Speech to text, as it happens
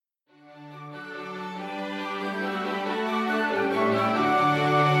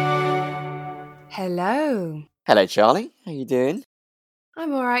Hello. Hello, Charlie. How you doing?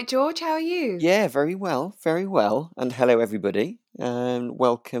 I'm all right, George. How are you? Yeah, very well, very well. And hello, everybody, and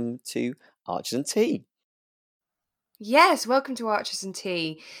welcome to Archers and Tea. Yes, welcome to Archers and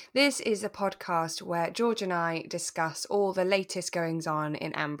Tea. This is a podcast where George and I discuss all the latest goings on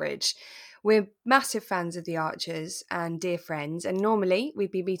in Ambridge. We're massive fans of the Archers and dear friends, and normally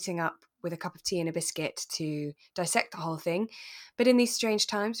we'd be meeting up with a cup of tea and a biscuit to dissect the whole thing. But in these strange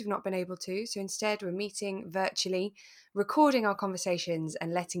times, we've not been able to. So instead, we're meeting virtually, recording our conversations,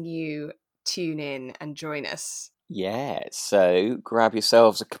 and letting you tune in and join us. Yeah, so grab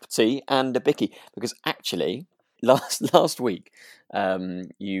yourselves a cup of tea and a bicky, because actually, last week,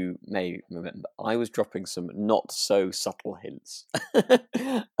 you may remember, I was dropping some not so subtle hints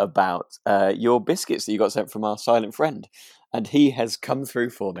about your biscuits that you got sent from our silent friend, and he has come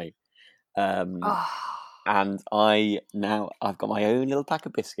through for me. Oh. And I've got my own little pack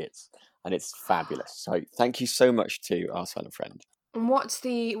of biscuits, and it's fabulous. So thank you so much to our silent friend. And what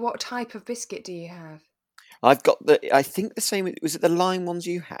type of biscuit do you have? I think the same. Was it the lime ones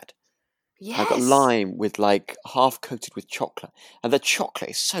you had? I got Yes. lime with like half coated with chocolate, and the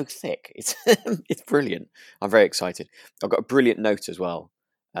chocolate is so thick. It's it's brilliant. I'm very excited. I've got a brilliant note as well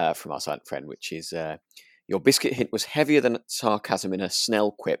from our silent friend, which is your biscuit hint was heavier than sarcasm in a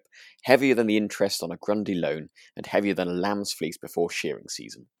Snell quip, heavier than the interest on a Grundy loan, and heavier than a lamb's fleece before shearing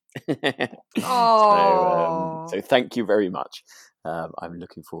season. Oh. So thank you very much. I'm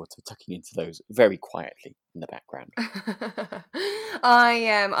looking forward to tucking into those very quietly in the background.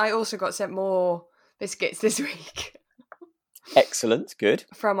 I also got sent more biscuits this week Excellent, good.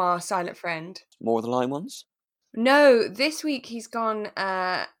 from our silent friend. More of the lime ones? No, this week he's gone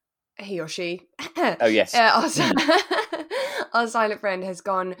he or she Oh, yes. our silent friend has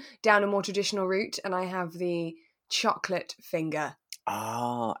gone down a more traditional route, and I have the chocolate finger.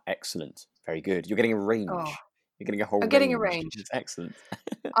 Ah, excellent. Very good. You're getting a range. Oh, You're getting a whole I'm getting a range. range. It's excellent.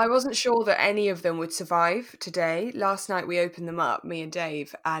 I wasn't sure that any of them would survive today. Last night we opened them up, me and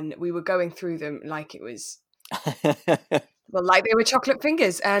Dave, and we were going through them like it was, well, like they were chocolate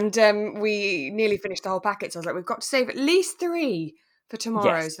fingers. And we nearly finished the whole packet. So I was like, we've got to save at least 3 for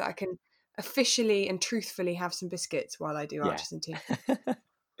tomorrow Yes. so that I can officially and truthfully have some biscuits while I do Yeah. Archers and Tea.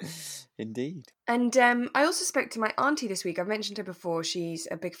 Indeed. And I also spoke to my auntie this week. I've mentioned her before. She's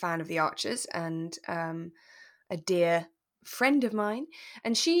a big fan of the Archers and a dear friend of mine.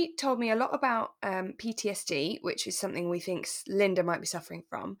 And she told me a lot about PTSD, which is something we think Linda might be suffering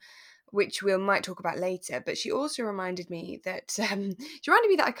from, which we might talk about later. But she also reminded me that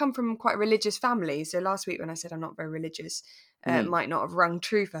I come from quite a religious family. So last week when I said I'm not very religious, might not have rung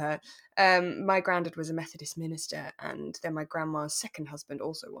true for her. My granddad was a Methodist minister, and then my grandma's second husband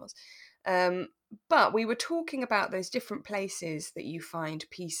also was. But we were talking about those different places that you find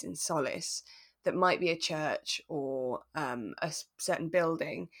peace and solace that might be a church or a certain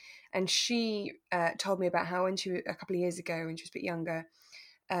building. And she told me about how a couple of years ago, when she was a bit younger,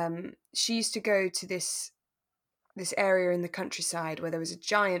 she used to go to this area in the countryside where there was a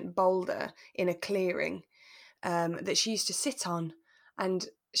giant boulder in a clearing that she used to sit on, and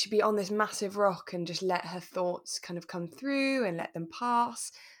she'd be on this massive rock and just let her thoughts kind of come through and let them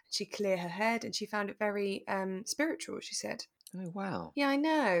pass. She'd clear her head, and she found it very spiritual, she said. Oh, wow. Yeah, I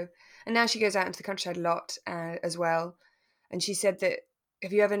know. And now she goes out into the countryside a lot as well. And she said that,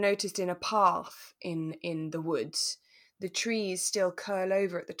 have you ever noticed in a path in the woods, the trees still curl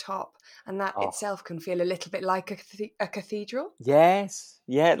over at the top, and that Oh, itself can feel a little bit like a cathedral? yes.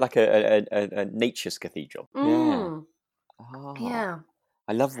 Yeah, like a nature's cathedral. Yeah. Mm, Ah, yeah.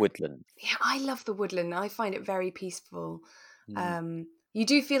 I love woodland. Yeah, I love the woodland. I find it very peaceful. Mm, You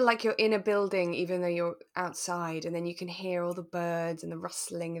do feel like you're in a building, even though you're outside, and then you can hear all the birds and the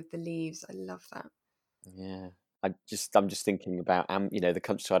rustling of the leaves. I love that. yeah. I'm just thinking about the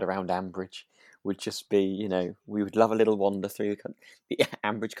countryside around Ambridge would just be, we would love a little wander through the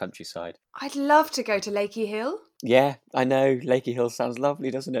Ambridge countryside. I'd love to go to Lakey Hill. Yeah, I know. Lakey Hill sounds lovely,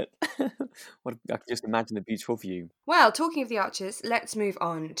 doesn't it? I can just imagine the beautiful view. Well, talking of the Archers, let's move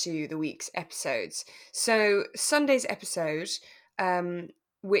on to the week's episodes. So Sunday's episode,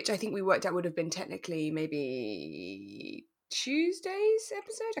 which I think we worked out would have been technically maybe Tuesday's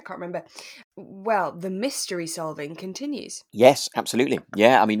episode. I can't remember. Well, the mystery solving continues. Yes, absolutely.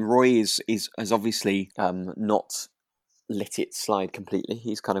 Yeah, I mean, Roy has obviously not let it slide completely.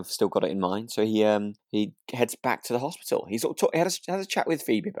 He's kind of still got it in mind, so he heads back to the hospital. He sort of has a chat with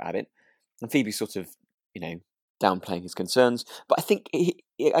Phoebe about it, and Phoebe's sort of downplaying his concerns. But I think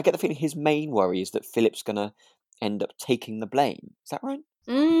I get the feeling his main worry is that Philip's going to end up taking the blame. Is that right?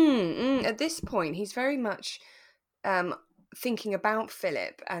 At this point, he's very much thinking about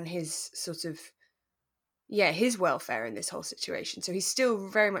Philip and his sort of his welfare in this whole situation. So he's still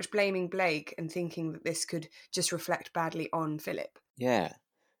very much blaming Blake and thinking that this could just reflect badly on Philip. Yeah,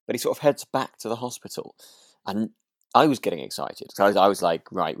 but he sort of heads back to the hospital, and I was getting excited because I was like,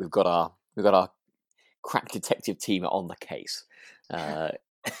 right, we've got our crack detective team on the case.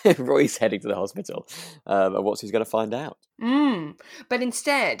 Roy's heading to the hospital, and what's he's going to find out? But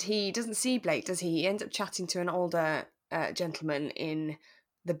instead, he doesn't see Blake, does he? He ends up chatting to an older gentleman in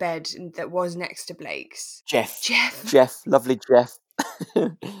the bed that was next to Blake's. Jeff, lovely Jeff.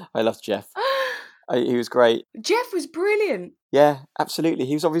 I loved Jeff. He was great. Jeff was brilliant. Yeah, absolutely.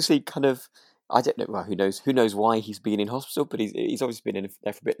 He was obviously kind of, I don't know. Well, who knows why he's been in hospital, but he's obviously been in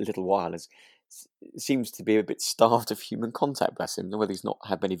there for a little while. Seems to be a bit starved of human contact. Bless him. Whether he's not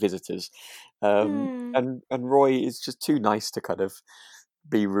had many visitors, and Roy is just too nice to kind of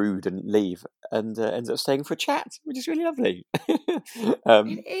be rude and leave, and ends up staying for a chat, which is really lovely.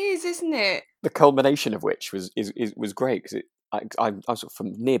 It is, isn't it? The culmination of which was great because I'm sort of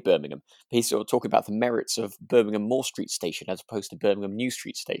from near Birmingham. He's sort of talking about the merits of Birmingham Moore Street Station as opposed to Birmingham New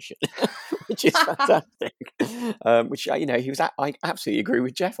Street Station, which is fantastic. Which he was. I absolutely agree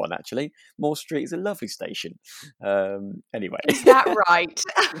with Jeff on. Actually, Moore Street is a lovely station. Anyway, is that right?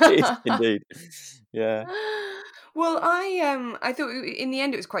 It is indeed. Yeah. Well, I thought in the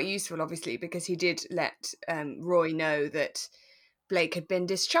end it was quite useful, obviously, because he did let Roy know that Blake had been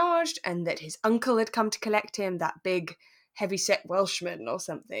discharged and that his uncle had come to collect him, that big heavyset Welshman or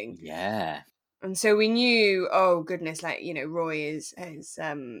something. Yeah. And so we knew, oh goodness,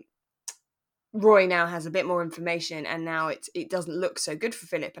 Roy now has a bit more information, and now it doesn't look so good for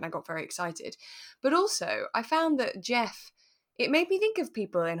Philip, and I got very excited. But also, I found that Jeff, it made me think of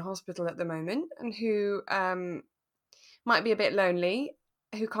people in hospital at the moment and who might be a bit lonely,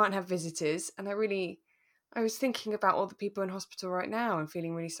 who can't have visitors, and I was thinking about all the people in hospital right now and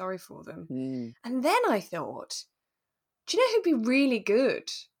feeling really sorry for them. And then I thought, do you know who'd be really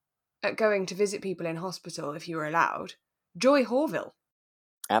good at going to visit people in hospital if you were allowed? Joy Horville.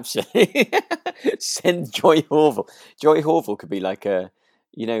 Absolutely. Send Joy Horville. Joy Horville could be like how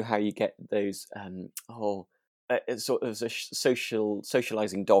you get those sort of a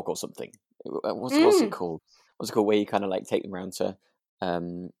socializing dog or something. What's it called? What's it called? Where you kind of like take them around to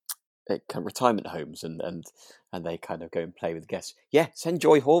kind of retirement homes and they kind of go and play with guests. Yeah, send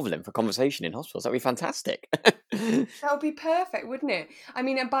Joy Horville in for conversation in hospitals. That'd be fantastic. That would be perfect, wouldn't it? I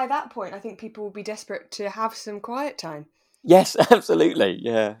mean, and by that point, I think people will be desperate to have some quiet time. Yes, absolutely.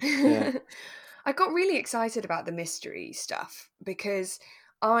 Yeah. I got really excited about the mystery stuff because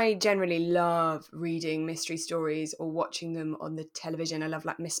I generally love reading mystery stories or watching them on the television. I love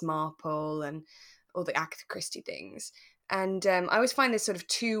like Miss Marple and all the Agatha Christie things. And I always find there's sort of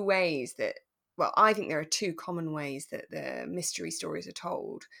two ways I think there are two common ways that the mystery stories are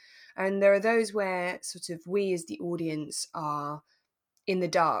told. And there are those where sort of we as the audience are in the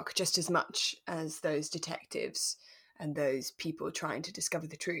dark just as much as those detectives and those people trying to discover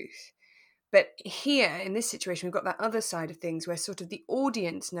the truth. But here, in this situation, we've got that other side of things where sort of the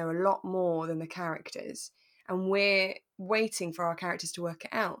audience know a lot more than the characters, and we're waiting for our characters to work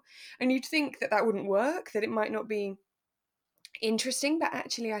it out. And you'd think that wouldn't work, that it might not be interesting, but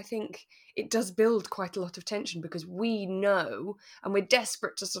actually I think it does build quite a lot of tension because we know and we're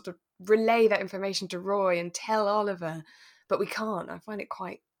desperate to sort of relay that information to Roy and tell Oliver, but we can't. I find it's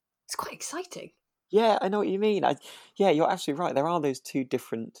quite exciting. Yeah, I know what you mean. You're absolutely right. There are those two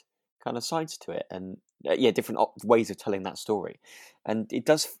different kind of sides to it, and different ways of telling that story. And it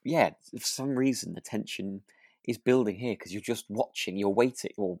does, for some reason, the tension is building here because you're just watching, you're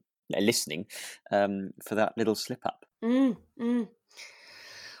waiting or listening for that little slip up.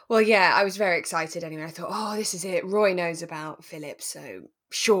 Well, yeah, I was very excited anyway. I thought, oh, this is it. Roy knows about Philip, so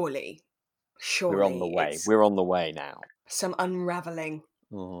surely we're on the way. We're on the way now. Some unravelling.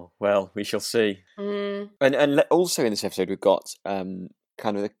 Oh, well, we shall see. And also in this episode, we've got kind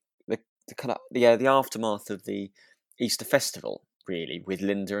of the aftermath of the Easter festival, really, with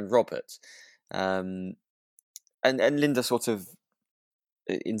Linda and Robert, and Linda sort of,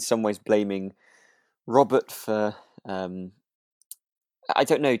 in some ways, blaming Robert for I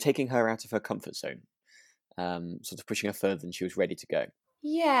don't know, taking her out of her comfort zone, sort of pushing her further than she was ready to go.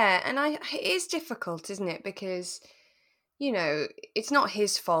 Yeah, and it is difficult, isn't it? Because it's not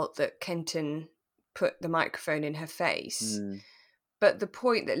his fault that Kenton put the microphone in her face. But the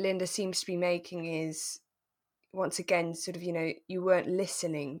point that Linda seems to be making is, once again, sort of, you weren't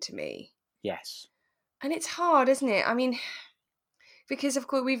listening to me. Yes. And it's hard, isn't it? I mean, because of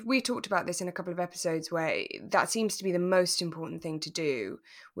course we talked about this in a couple of episodes where that seems to be the most important thing to do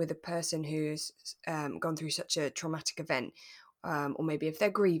with a person who's gone through such a traumatic event. or maybe if they're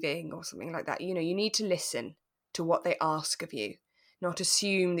grieving or something like that. You know, you need to listen to what they ask of you, not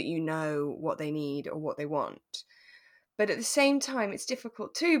assume that you know what they need or what they want. But at the same time, it's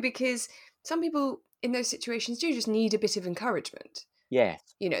difficult too, because some people in those situations do just need a bit of encouragement. Yes.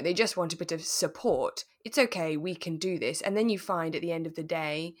 You know, they just want a bit of support. It's okay, we can do this. And then you find at the end of the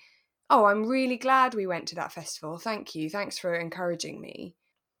day, oh, I'm really glad we went to that festival. Thank you. Thanks for encouraging me.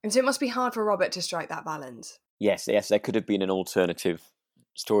 And so it must be hard for Robert to strike that balance. Yes, there could have been an alternative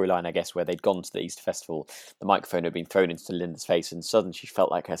storyline, I guess, where they'd gone to the Easter Festival, the microphone had been thrown into Linda's face, and suddenly she felt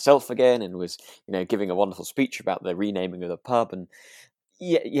like herself again and was, giving a wonderful speech about the renaming of the pub. And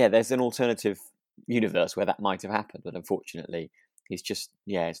yeah, there's an alternative universe where that might have happened, but unfortunately,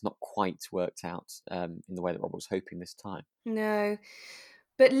 it's not quite worked out in the way that Rob was hoping this time. No.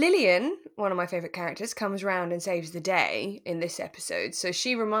 But Lillian, one of my favourite characters, comes round and saves the day in this episode. So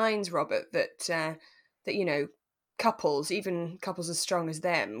she reminds Robert that couples, even couples as strong as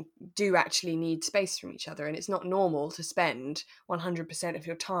them, do actually need space from each other, and it's not normal to spend 100% of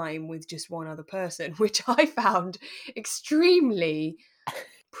your time with just one other person, which I found extremely,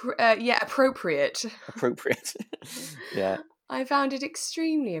 appropriate. Appropriate, yeah. I found it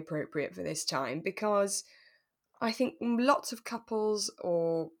extremely appropriate for this time because I think lots of couples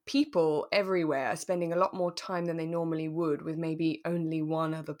or people everywhere are spending a lot more time than they normally would with maybe only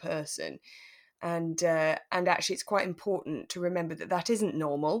one other person. And actually it's quite important to remember that isn't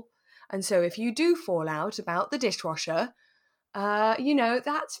normal. And so if you do fall out about the dishwasher,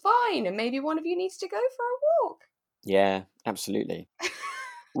 that's fine. And maybe one of you needs to go for a walk. Yeah, absolutely.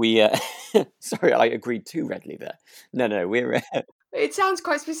 We, sorry, I agreed too readily there. No, we're... It sounds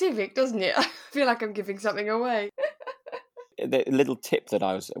quite specific, doesn't it? I feel like I'm giving something away. The little tip that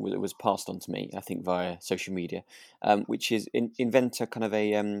was passed on to me, I think via social media, which is invent a kind of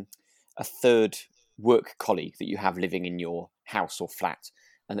a third work colleague that you have living in your house or flat,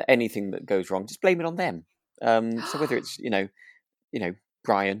 and anything that goes wrong, just blame it on them. So whether it's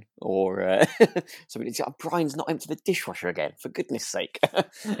Brian or somebody, Brian's not emptied the dishwasher again, for goodness sake,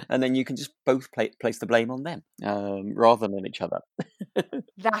 and then you can just both place the blame on them rather than on each other.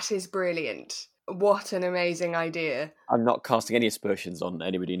 That is brilliant. What an amazing idea. I'm not casting any aspersions on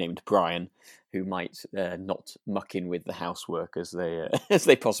anybody named Brian who might not muck in with the housework as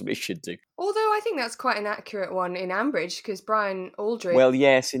they possibly should do. Although I think that's quite an accurate one in Ambridge, because Brian Aldridge... Well,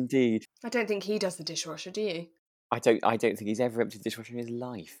 yes, indeed. I don't think he does the dishwasher, do you? I don't think he's ever emptied the dishwasher in his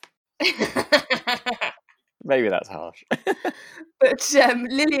life. Maybe that's harsh. But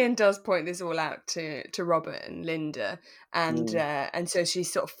Lillian does point this all out to Robert and Linda, and so she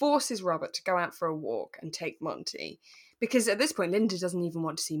sort of forces Robert to go out for a walk and take Monty, because at this point Linda doesn't even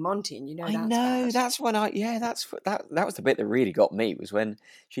want to see Monty, and I know that's when that was the bit that really got me, was when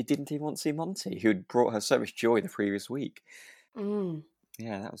she didn't even want to see Monty, who had brought her so much joy the previous week.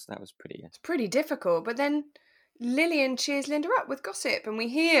 Yeah, that was pretty. It's pretty difficult, but then Lillian cheers Linda up with gossip, and we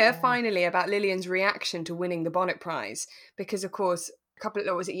hear finally about Lillian's reaction to winning the bonnet prize, because of course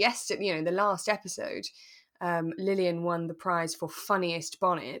the last episode, Lillian won the prize for funniest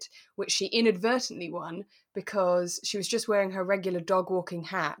bonnet, which she inadvertently won because she was just wearing her regular dog walking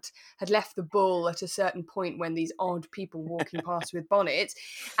hat, had left the bull at a certain point when these odd people walking past with bonnets,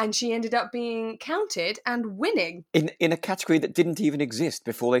 and she ended up being counted and winning. In a category that didn't even exist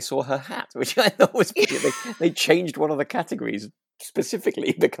before they saw her hat, which I thought was pretty. They changed one of the categories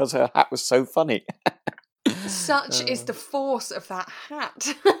specifically because her hat was so funny. Such is the force of that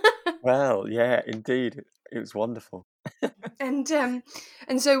hat. Well, yeah, indeed. It was wonderful. And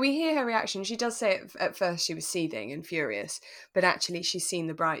so we hear her reaction. She does say at first she was seething and furious, but actually she's seen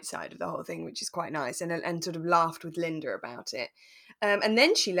the bright side of the whole thing, which is quite nice, and sort of laughed with Linda about it. And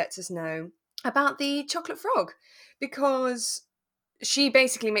then she lets us know about the chocolate frog, because she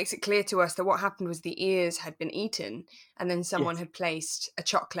basically makes it clear to us that what happened was the ears had been eaten, and then someone had placed a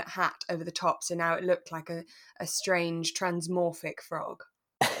chocolate hat over the top, so now it looked like a strange transmorphic frog.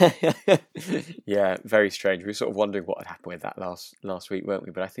 Yeah, very strange. We were sort of wondering what had happened with that last week, weren't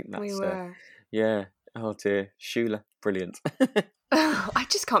we? But I think that's... We were. Yeah. Oh dear. Shula. Brilliant. I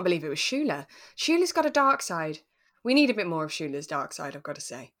just can't believe it was Shula. Shula's got a dark side. We need a bit more of Shula's dark side, I've got to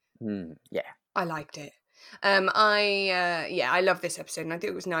say. Yeah. I liked it. I love this episode, and I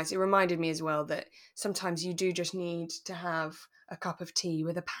think it was nice. It reminded me as well that sometimes you do just need to have a cup of tea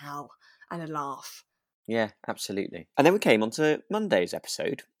with a pal and a laugh. Yeah, absolutely. And then we came on to Monday's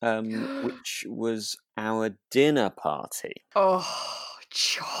episode, which was our dinner party. Oh,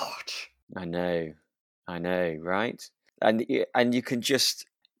 George. I know, right? And you can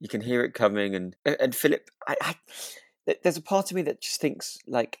hear it coming, and Philip, there's a part of me that just thinks,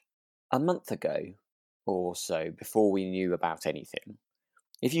 like, a month ago, or so before we knew about anything,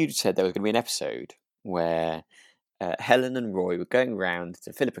 if you'd said there was going to be an episode where Helen and Roy were going round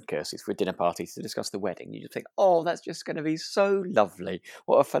to Philip and Kirsty's for a dinner party to discuss the wedding, you just think, oh, that's just going to be so lovely.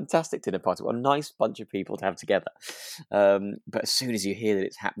 What a fantastic dinner party. What a nice bunch of people to have together. But as soon as you hear that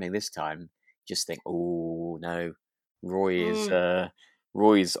it's happening this time, you just think, oh, no, Roy's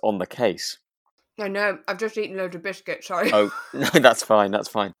on the case. I know, I've just eaten loads of biscuits, sorry. Oh, no, that's fine.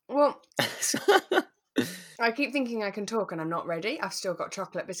 Well, I keep thinking I can talk and I'm not ready. I've still got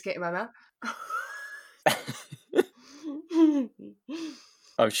chocolate biscuit in my mouth.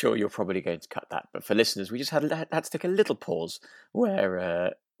 I'm sure you're probably going to cut that, but for listeners, we just had to take a little pause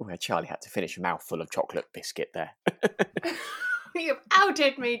where Charlie had to finish a mouthful of chocolate biscuit there. You've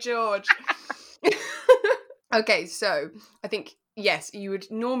outed me, George. Okay, so I think, yes, you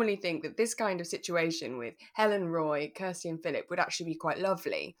would normally think that this kind of situation with Helen, Roy, Kirsty and Philip would actually be quite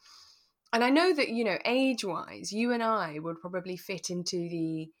lovely. And I know that, age-wise, you and I would probably fit into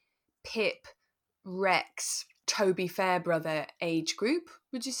the Pip, Rex, Toby Fairbrother age group,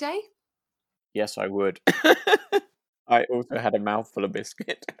 would you say? Yes, I would. I also had a mouthful of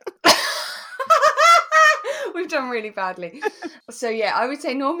biscuit. We've done really badly. So yeah, I would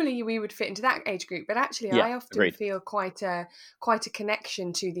say normally we would fit into that age group, but actually Yeah, I often agreed. feel quite a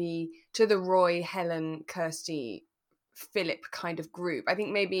connection to the Roy, Helen, Kirsty, Philip kind of group. I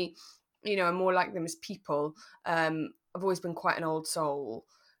think maybe, I'm more like them as people. I've always been quite an old soul.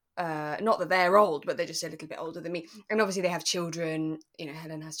 Not that they're old, but they're just a little bit older than me. And obviously they have children.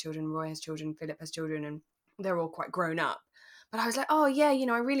 Helen has children, Roy has children, Philip has children, and they're all quite grown up. But I was like, oh yeah,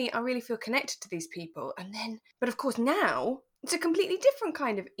 I really feel connected to these people. And then, but of course now it's a completely different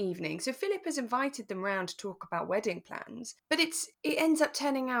kind of evening. So Philip has invited them round to talk about wedding plans, but it ends up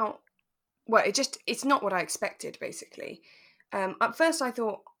turning out, well, it's not what I expected, basically. At first I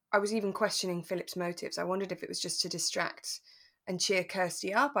thought, I was even questioning Philip's motives. I wondered if it was just to distract and cheer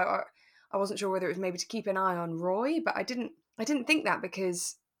Kirsty up. I wasn't sure whether it was maybe to keep an eye on Roy, but I didn't think that,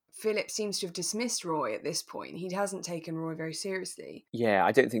 because Philip seems to have dismissed Roy at this point. He hasn't taken Roy very seriously. Yeah,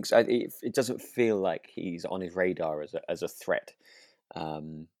 I don't think so. It doesn't feel like he's on his radar as a threat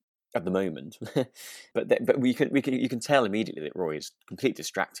at the moment. but you can tell immediately that Roy is completely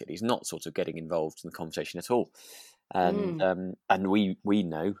distracted. He's not sort of getting involved in the conversation at all. And we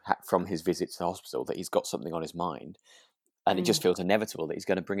know from his visit to the hospital that he's got something on his mind, and it just feels inevitable that he's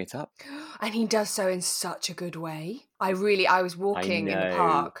going to bring it up. And he does so in such a good way. I was walking in the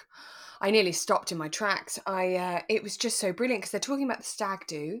park. I nearly stopped in my tracks. It was just so brilliant, because they're talking about the stag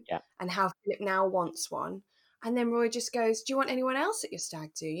do and how Philip now wants one. And then Roy just goes, do you want anyone else at your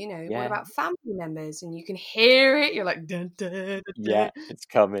stag do? What about family members? And you can hear it. You're like, dun, dun, dun, dun. Yeah, it's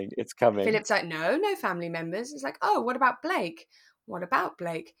coming. Philip's like, no family members. It's like, oh, what about Blake? What about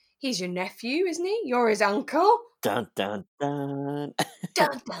Blake? He's your nephew, isn't he? You're his uncle. Dun, dun, dun.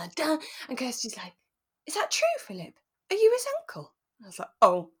 Dun, dun, dun. And Kirsty's like, is that true, Philip? Are you his uncle? I was like,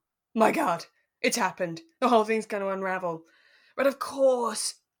 oh my God, it's happened. The whole thing's going to unravel. But of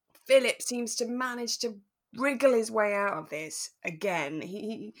course, Philip seems to manage to wriggle his way out of this again.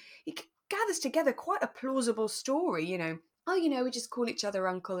 He gathers together quite a plausible story, Oh, we just call each other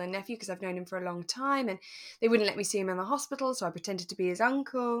uncle and nephew because I've known him for a long time, and they wouldn't let me see him in the hospital, so I pretended to be his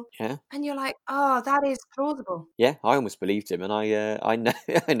uncle. Yeah. And you're like, oh, that is plausible. Yeah, I almost believed him, and I know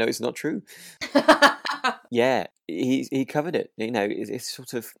I know it's not true. Yeah, he covered it. It's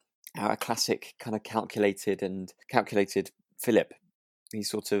sort of a classic kind of calculated Philip. He's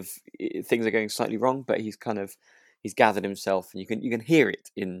sort of, things are going slightly wrong, but he's gathered himself, and you can hear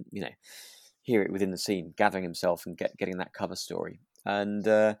it within the scene, gathering himself and getting that cover story. And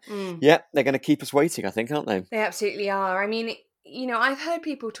yeah, they're going to keep us waiting, I think, aren't they? They absolutely are. I mean, I've heard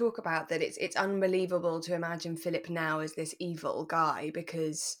people talk about that it's unbelievable to imagine Philip now as this evil guy,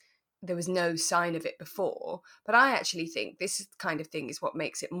 because there was no sign of it before. But I actually think this kind of thing is what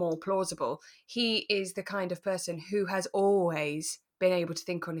makes it more plausible. He is the kind of person who has always been able to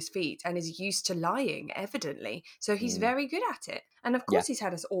think on his feet and is used to lying, evidently. So he's very good at it. And of course he's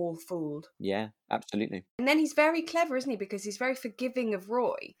had us all fooled. Yeah, absolutely. And then he's very clever, isn't he? Because he's very forgiving of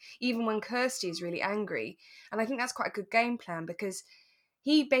Roy, even when Kirsty is really angry. And I think that's quite a good game plan, because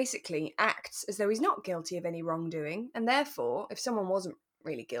he basically acts as though he's not guilty of any wrongdoing. And therefore, if someone wasn't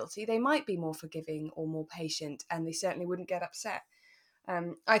really guilty, they might be more forgiving or more patient, and they certainly wouldn't get upset.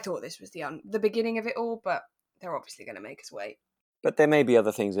 I thought this was the beginning of it all, but they're obviously going to make us wait. But there may be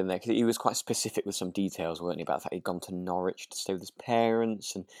other things in there, because he was quite specific with some details, weren't he, about the fact he'd gone to Norwich to stay with his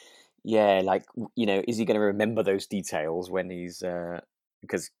parents, and is he going to remember those details when he's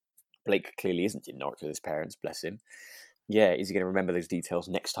because Blake clearly isn't in Norwich with his parents, bless him. Yeah, is he going to remember those details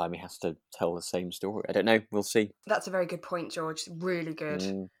next time he has to tell the same story? I don't know. We'll see. That's a very good point, George. Really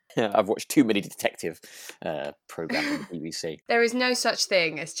good. I've watched too many detective programs on the BBC. There is no such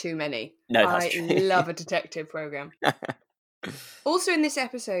thing as too many. No, that's I true. love a detective program. Also in this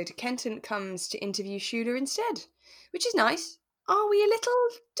episode, Kenton comes to interview Shula instead, which is nice. Are we a little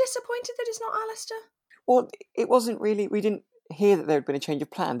disappointed that it's not Alistair? Well, it wasn't really. We didn't hear that there had been a change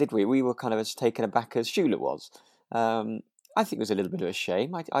of plan, did we? We were kind of as taken aback as Shula was. I think it was a little bit of a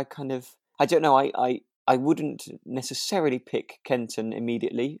shame. I don't know. I wouldn't necessarily pick Kenton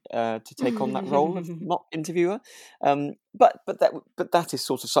immediately to take on that role of mock interviewer. But that is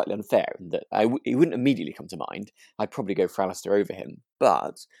sort of slightly unfair in that he wouldn't immediately come to mind. I'd probably go for Alistair over him,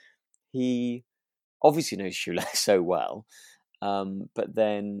 but he obviously knows Shula so well. But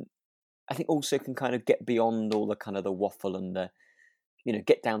then I think also can kind of get beyond all the kind of the waffle and the,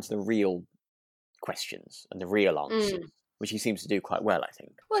 get down to the real questions and the real answers, which he seems to do quite well, I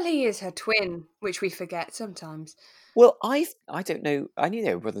think. Well, he is her twin, which we forget sometimes. Well, I don't know. I knew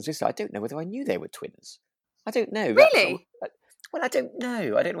they were brother and sister. I don't know whether I knew they were twins. I don't know. Really? Well, I don't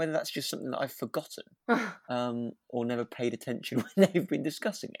know. I don't know whether that's just something that I've forgotten or never paid attention when they've been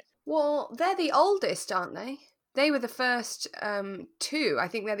discussing it. Well, they're the oldest, aren't they? They were the first two. I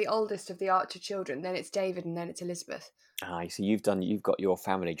think they're the oldest of the Archer children. Then it's David and then it's Elizabeth. Ah, so you've got your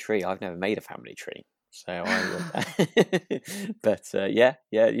family tree. I've never made a family tree. So I but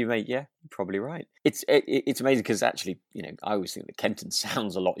you're probably right. It's amazing because actually, I always think that Kenton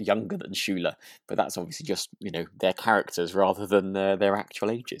sounds a lot younger than Shula, but that's obviously just, their characters rather than their actual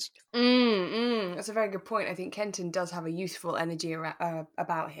ages. That's a very good point. I think Kenton does have a youthful energy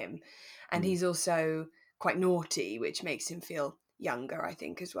about him, and he's also quite naughty, which makes him feel younger, I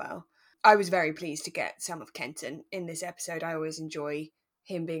think, as well. I was very pleased to get some of Kenton in this episode. I always enjoy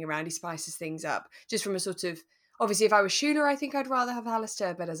him being around. He spices things up. Just from a sort of, obviously, if I was Shula, I think I'd rather have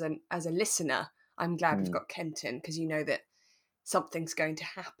Alistair, but as a listener, I'm glad we've got Kenton, because you know that something's going to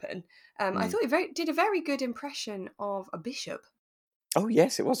happen. I thought he did a very good impression of a bishop. Oh,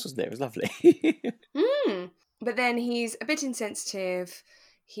 yes, it was, wasn't it? It was lovely. But then he's a bit insensitive.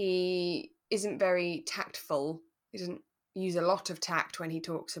 He isn't very tactful. He doesn't use a lot of tact when he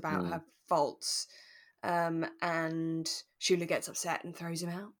talks about her faults. And Shula gets upset and throws him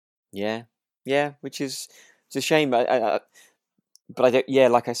out. Yeah, which is it's a shame. But I don't. Yeah,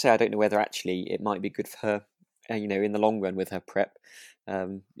 like I say, I don't know whether actually it might be good for her. In the long run with her prep.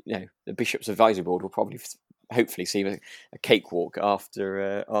 The Bishop's Advisory Board will probably, hopefully, see a cakewalk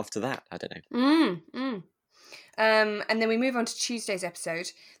after that. I don't know. And then we move on to Tuesday's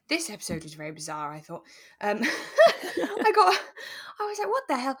episode. This episode was very bizarre, I thought. I was like, what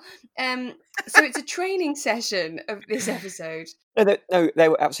the hell? So it's a training session of this episode. No,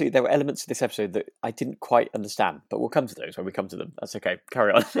 there were elements of this episode that I didn't quite understand, but we'll come to those when we come to them. That's okay.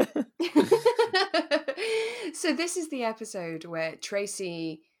 Carry on. So this is the episode where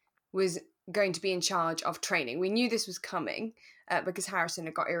Tracy was going to be in charge of training. We knew this was coming because Harrison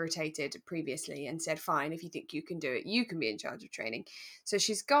had got irritated previously and said, fine, if you think you can do it, you can be in charge of training. So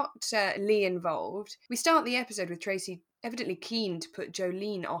she's got Lee involved. We start the episode with Tracy evidently keen to put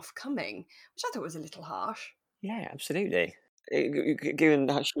Jolene off coming, which I thought was a little harsh. Yeah, absolutely. Given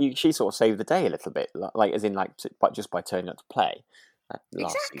how she sort of saved the day a little bit, just by turning up to play.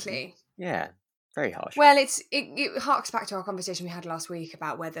 Exactly. Season. Yeah. Very harsh. Well, it harks back to our conversation we had last week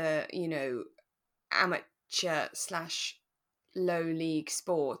about whether, amateur / low league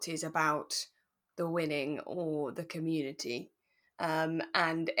sport is about the winning or the community.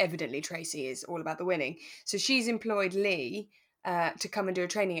 And evidently Tracy is all about the winning. So she's employed Lee to come and do a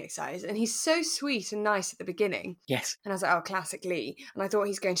training exercise, and he's so sweet and nice at the beginning. Yes. And I was like, oh, classic Lee. And I thought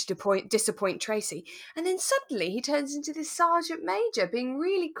he's going to disappoint Tracy. And then suddenly he turns into this sergeant major, being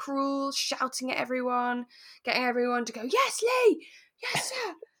really cruel, shouting at everyone, getting everyone to go, yes, Lee, yes,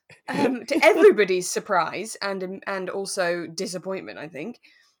 sir. To everybody's surprise and also disappointment, I think.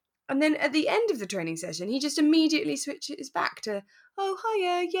 And then at the end of the training session, he just immediately switches back to, oh,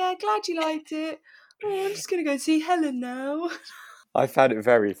 hiya, yeah, glad you liked it. Oh, I'm just going to go see Helen now. I found it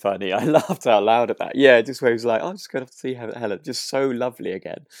very funny. I laughed out loud at that. Yeah, just where he was like, I'm just going to see Helen. Just so lovely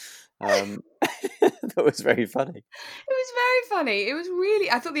again. That was very funny. It was very funny. It was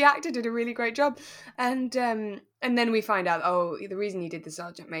really, I thought the actor did a really great job. And then we find out, the reason he did the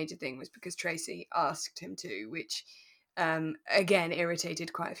Sergeant Major thing was because Tracy asked him to, which, again,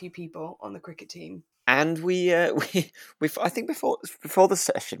 irritated quite a few people on the cricket team. And we I think before the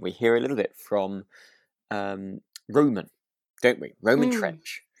session, we hear a little bit from Roman, don't we? Roman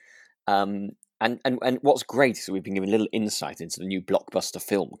Trench. And what's great is that we've been given a little insight into the new blockbuster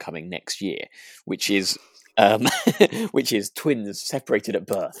film coming next year, which is which is twins separated at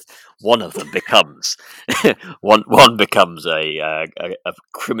birth. One of them becomes one becomes a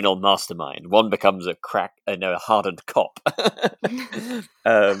criminal mastermind. One becomes a hardened cop,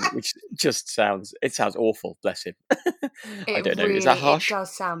 which just sounds awful. Bless him. I don't know. Is that It harsh?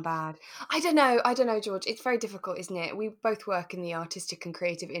 does sound bad. I don't know, George. It's very difficult, isn't it? We both work in the artistic and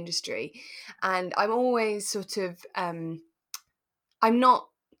creative industry, and I'm always sort of I'm not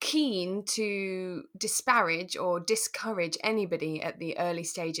keen to disparage or discourage anybody at the early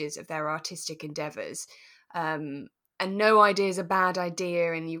stages of their artistic endeavours. And no idea is a bad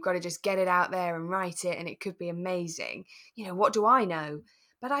idea, and you've got to just get it out there and write it, and it could be amazing. What do I know?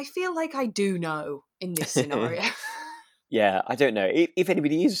 But I feel like I do know in this scenario. Yeah, I don't know. If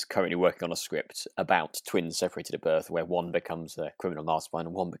anybody is currently working on a script about twins separated at birth, where one becomes a criminal mastermind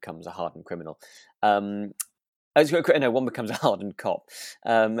and one becomes a hardened criminal, one becomes a hardened cop.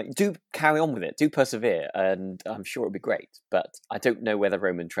 Do carry on with it. Do persevere, and I'm sure it'll be great. But I don't know whether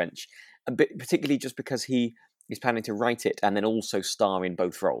Roman Trench, particularly just because he is planning to write it and then also star in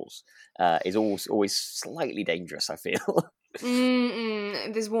both roles, is always slightly dangerous, I feel.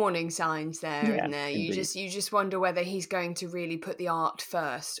 There's warning signs there, Yeah, isn't there? You indeed. just wonder whether he's going to really put the art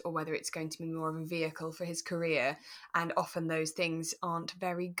first, or whether it's going to be more of a vehicle for his career. And often those things aren't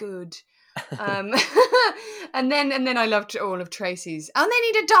very good. Um, and then I loved all of Tracy's. And they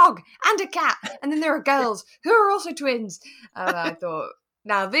need a dog and a cat, and then there are girls who are also twins. And I thought,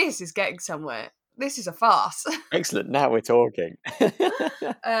 now this is getting somewhere. This is a farce. Excellent. Now we're talking.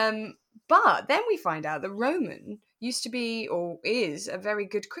 But then we find out that Roman used to be, or is, a very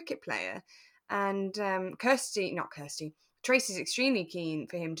good cricket player. And Tracy's extremely keen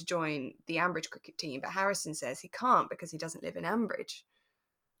for him to join the Ambridge cricket team, but Harrison says he can't because he doesn't live in Ambridge.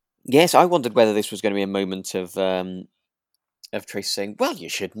 Yes, I wondered whether this was going to be a moment of Tracy saying, "Well, you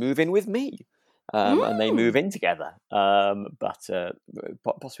should move in with me," and they move in together. But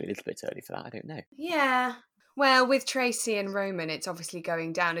possibly a little bit early for that. I don't know. Yeah. Well, with Tracy and Roman, it's obviously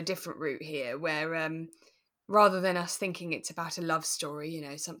going down a different route here, where rather than us thinking it's about a love story,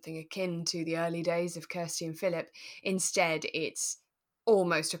 something akin to the early days of Kirsty and Philip, instead it's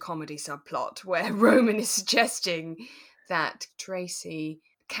almost a comedy subplot where Roman is suggesting that Tracy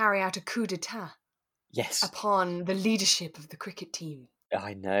carry out a coup d'etat Yes, upon the leadership of the cricket team.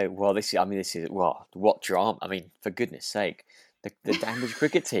 I know. Well, this is what drama. I mean, for goodness sake, the Ambridge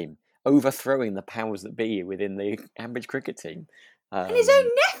cricket team overthrowing the powers that be within the Ambridge cricket team. And his own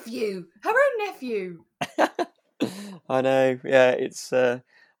nephew! Her own nephew! I know. Yeah, it's.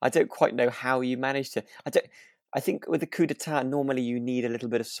 I don't quite know how you manage to. I think with the coup d'état, normally you need a little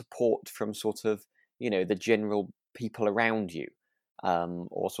bit of support from sort of the general people around you,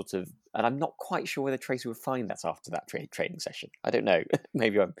 or sort of. And I'm not quite sure whether Tracy would find that after that training session. I don't know.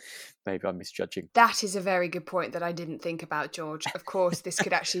 maybe I'm misjudging. That is a very good point that I didn't think about, George. Of course, this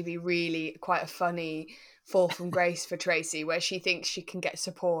could actually be really quite a funny fall from grace for Tracy, where she thinks she can get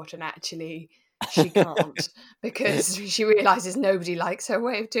support and actually she can't because she realises nobody likes her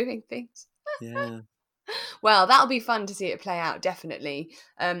way of doing things. Yeah. Well, that'll be fun to see it play out, definitely.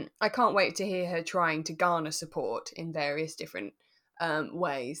 I can't wait to hear her trying to garner support in various different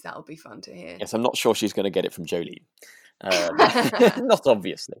ways. That'll be fun to hear. Yes, I'm not sure she's going to get it from Jolene. Not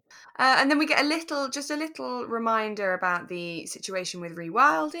obviously. And then we get a little reminder about the situation with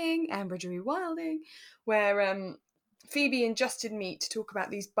rewilding, Ambridge rewilding, where Phoebe and Justin meet to talk about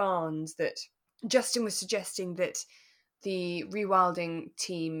these barns that Justin was suggesting that the rewilding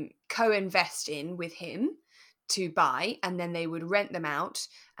team co-invest in with him to buy, and then they would rent them out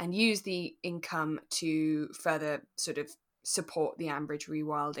and use the income to further sort of support the Ambridge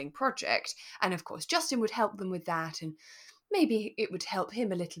rewilding project. And of course, Justin would help them with that, and maybe it would help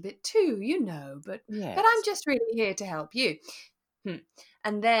him a little bit too, but Yes. but I'm just really here to help you.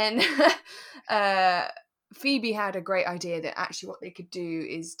 And then Phoebe had a great idea that actually what they could do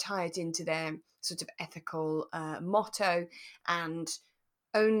is tie it into their sort of ethical motto and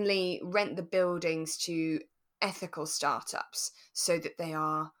only rent the buildings to ethical startups so that they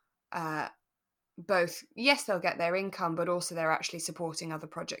are both, yes, they'll get their income, but also they're actually supporting other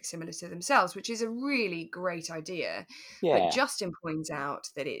projects similar to themselves, which is a really great idea. Yeah. But Justin points out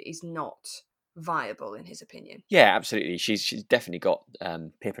that it is not viable in his opinion. Yeah, absolutely. She's definitely got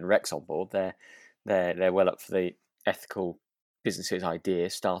Pip and Rex on board. They're well up for the ethical businesses idea,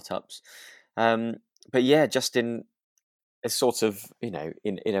 startups. But yeah, Justin is sort of, in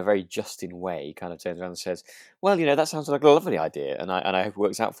a very Justin way, kind of turns around and says, "Well, that sounds like a lovely idea, and I hope it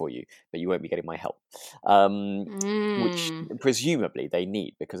works out for you, but you won't be getting my help." Which presumably they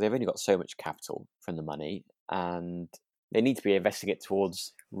need because they've only got so much capital from the money, and they need to be investing it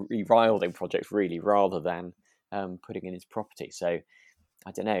towards rewilding projects, really, rather than putting in his property. So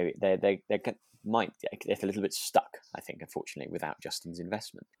I don't know. They might get a little bit stuck, I think, unfortunately, without Justin's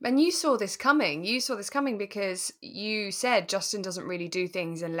investment. And you saw this coming. You saw this coming because you said Justin doesn't really do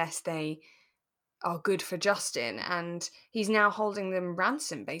things unless they are good for Justin, and he's now holding them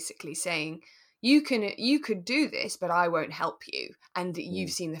ransom, basically saying, you could do this, but I won't help you, and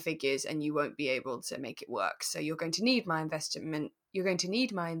you've seen the figures and you won't be able to make it work, so you're going to need my investment,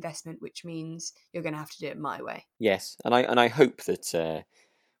 which means you're going to have to do it my way. Yes, and I hope that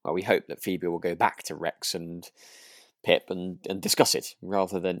we hope that Phoebe will go back to Rex and Pip and discuss it,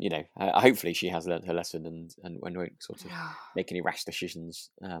 rather than, hopefully she has learned her lesson and won't sort of make any rash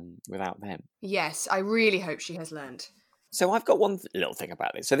decisions without them. Yes, I really hope she has learned. So I've got one little thing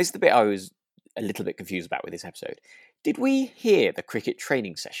about this. So this is the bit I was a little bit confused about with this episode. Did we hear the cricket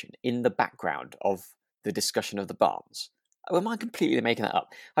training session in the background of the discussion of the Barnes? Or am I completely making that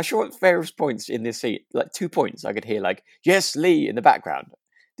up? I'm sure at various points in this scene, like 2 points, I could hear like, yes, Lee, in the background.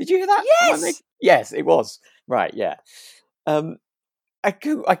 Did you hear that? Yes! Yes, it was. Right, yeah. So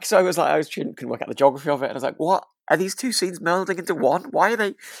I was like, couldn't work out the geography of it, and I was like, what? Are these two scenes melding into one? Why are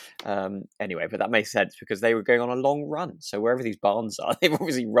they? Anyway, but that makes sense because they were going on a long run. So wherever these barns are, they've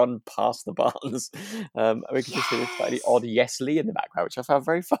obviously run past the barns. We could just hear this slightly odd yes Lee in the background, which I found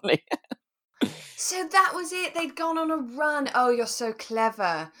very funny. So that was it. They'd gone on a run. Oh, you're so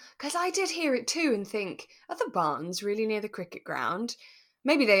clever. Because I did hear it too and think, are the barns really near the cricket ground?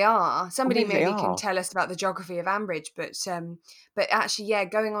 Maybe they are. Somebody maybe can tell us about the geography of Ambridge, but actually, yeah,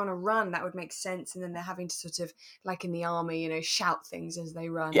 going on a run, that would make sense. And then they're having to sort of, like in the army, shout things as they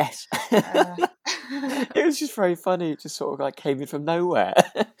run. Yes. It was just very funny. It just sort of like came in from nowhere.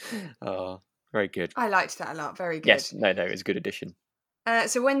 Oh, very good. I liked that a lot. Very good. Yes, no, it was a good addition.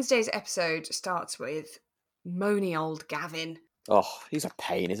 So Wednesday's episode starts with moany old Gavin. Oh, he's a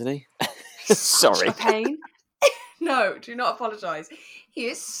pain, isn't he? He's Sorry. such a pain. No, do not apologise. He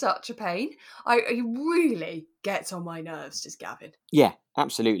is such a pain. He really gets on my nerves, does Gavin. Yeah,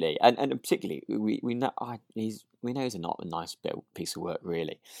 absolutely, and particularly we know he's not a nice piece of work,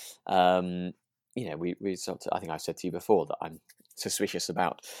 really. We sort of, I think I said to you before that I'm suspicious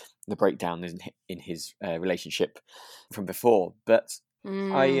about the breakdown in his relationship from before, but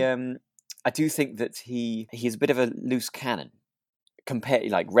I do think that he's a bit of a loose cannon, compared,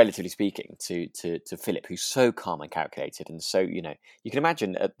 like, relatively speaking, to Philip, who's so calm and calculated, and so, you can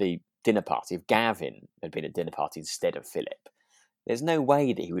imagine at the dinner party, if Gavin had been at dinner party instead of Philip, there's no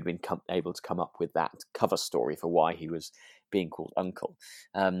way that he would have been able to come up with that cover story for why he was being called uncle.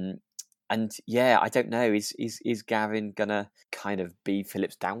 And yeah, I don't know, is Gavin gonna kind of be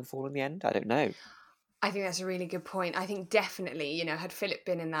Philip's downfall in the end? I don't know. I think that's a really good point. I think definitely, had Philip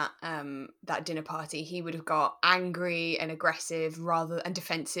been in that dinner party, he would have got angry and aggressive and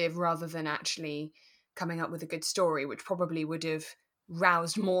defensive rather than actually coming up with a good story, which probably would have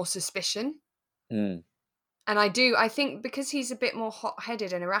roused more suspicion. Mm. And I think because he's a bit more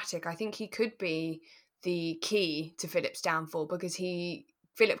hot-headed and erratic, I think he could be the key to Philip's downfall because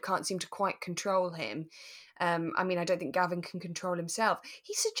Philip can't seem to quite control him. I don't think Gavin can control himself.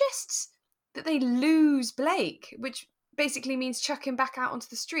 He suggests that they lose Blake, which basically means chuck him back out onto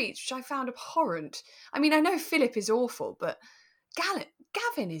the streets, which I found abhorrent. I know Philip is awful, but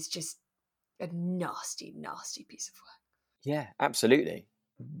Gavin is just a nasty, nasty piece of work. Yeah, absolutely.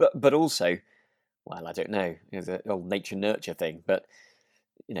 But also, well, I don't know, it's an old nature nurture thing. But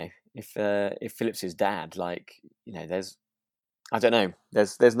if Philip's his dad, there's, I don't know,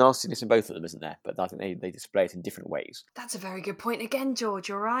 there's nastiness in both of them, isn't there? But I think they display it in different ways. That's a very good point again, George.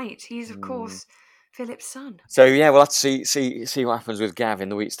 You're right. He's of course Philip's son. So yeah, we'll have to see what happens with Gav in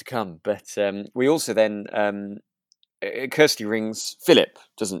the weeks to come. But we also then Kirsty rings Philip,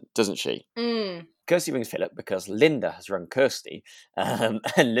 doesn't she? Mm. Kirsty rings Philip because Linda has rung Kirsty, and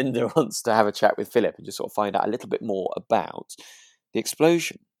Linda wants to have a chat with Philip and just sort of find out a little bit more about the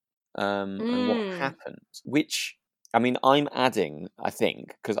explosion and what happened. Which, I'm adding, I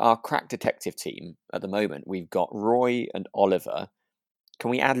think, because our crack detective team at the moment, we've got Roy and Oliver.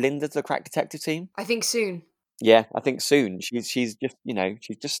 Can we add Linda to the crack detective team? I think soon. Yeah, I think soon. She's just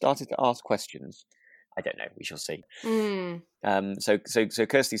she's just started to ask questions. I don't know. We shall see. So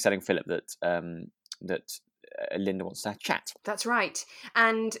Kirsty's telling Philip that Linda wants to chat. That's right.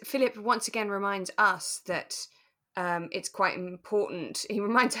 And Philip once again reminds us that it's quite important. He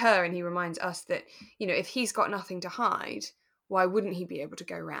reminds her and he reminds us that, if he's got nothing to hide, why wouldn't he be able to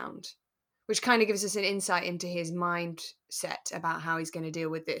go round? Which kind of gives us an insight into his mindset about how he's going to deal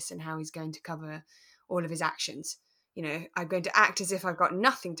with this and how he's going to cover all of his actions. I'm going to act as if I've got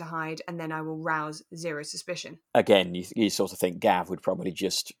nothing to hide, and then I will rouse zero suspicion. Again, you sort of think Gav would probably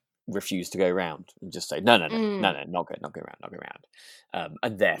just refuse to go around and just say, no, not go around.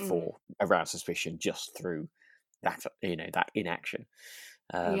 And therefore arouse suspicion just through that, that inaction.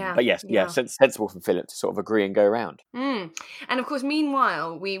 But yes, sensible from Philip to sort of agree and go around. And of course,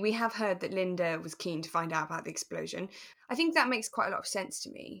 meanwhile, we have heard that Linda was keen to find out about the explosion. I think that makes quite a lot of sense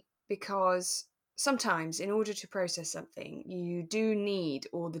to me, because sometimes in order to process something, you do need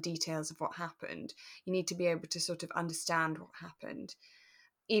all the details of what happened. You need to be able to sort of understand what happened,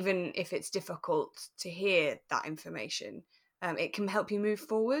 even if it's difficult to hear that information. It can help you move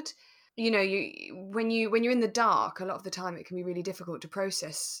forward. When you're in the dark, a lot of the time it can be really difficult to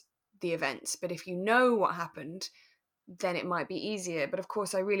process the events. But if you know what happened, then it might be easier. But of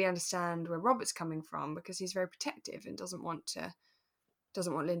course, I really understand where Robert's coming from, because he's very protective and doesn't want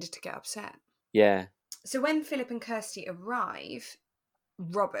Linda to get upset. Yeah. So when Philip and Kirsty arrive,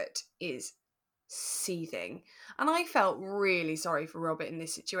 Robert is seething. And I felt really sorry for Robert in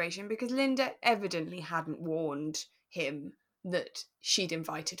this situation, because Linda evidently hadn't warned him that she'd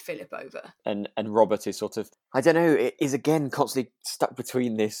invited Philip over. And Robert is sort of, I don't know, is again constantly stuck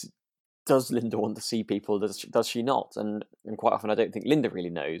between this. Does Linda want to see people? Does she not? And quite often I don't think Linda really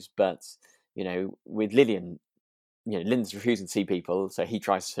knows. But, with Lillian, Linda's refusing to see people, so he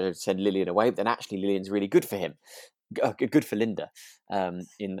tries to send Lillian away, but then actually Lillian's really good for him. Good for Linda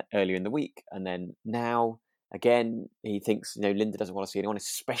earlier in the week. And then now, again, he thinks, Linda doesn't want to see anyone,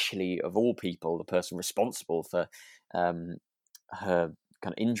 especially of all people, the person responsible for her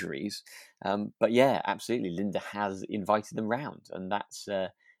kind of injuries. But yeah, absolutely, Linda has invited them round, and that's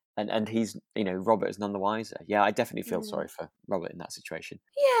and he's Robert is none the wiser. Yeah, I definitely feel sorry for Robert in that situation.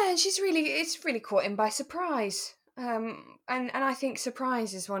 Yeah, and it's really caught him by surprise. And I think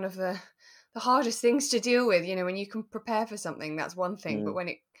surprise is one of the hardest things to deal with. When you can prepare for something, that's one thing, but when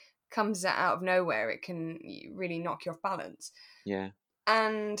it comes out of nowhere, it can really knock you off balance. Yeah.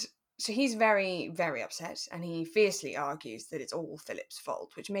 And so he's very, very upset, and he fiercely argues that it's all Philip's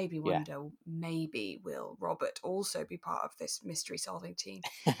fault, which made me wonder, maybe will Robert also be part of this mystery solving team?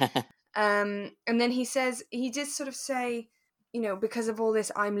 And then he just sort of say, because of all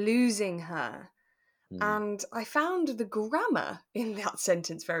this, I'm losing her. And I found the grammar in that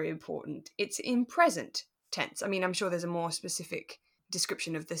sentence very important. It's in present tense. I mean, I'm sure there's a more specific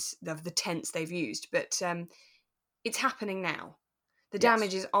description of the tense they've used, but it's happening now. The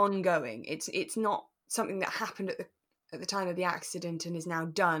damage is ongoing. It's not something that happened at the time of the accident and is now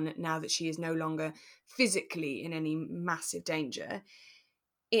done, now that she is no longer physically in any massive danger.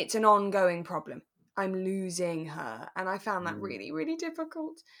 It's an ongoing problem. I'm losing her, and I found that really, really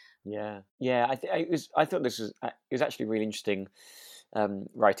difficult. Yeah. I thought this was actually a really interesting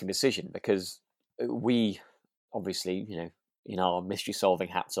writing decision, because we obviously, in our mystery solving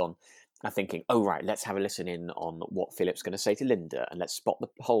hats on, are thinking, oh right, let's have a listen in on what Philip's going to say to Linda, and let's spot the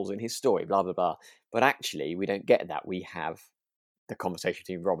holes in his story, blah blah blah. But actually, we don't get that. We have the conversation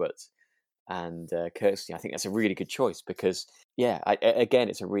between Robert and Kirsty. I think that's a really good choice, because again,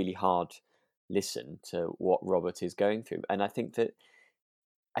 it's a really hard listen to what Robert is going through, and I think it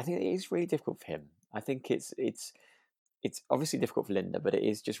is really difficult for him. I think it's obviously difficult for Linda, but it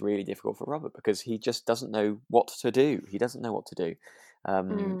is just really difficult for Robert, because he just doesn't know what to do. He doesn't know what to do.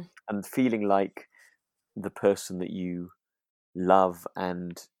 And feeling like the person that you love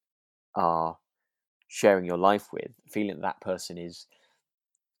and are sharing your life with, feeling that person is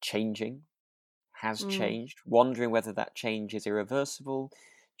changing, has changed, wondering whether that change is irreversible,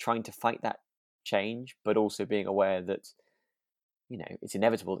 trying to fight that change, but also being aware that it's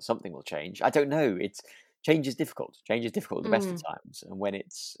inevitable that something will change. I don't know. Change is difficult. Change is difficult at the best of times, and when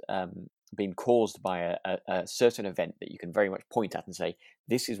it's been caused by a certain event that you can very much point at and say,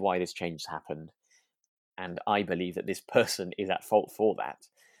 this is why this change has happened, and I believe that this person is at fault for that.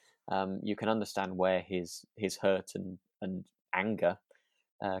 You can understand where his hurt and anger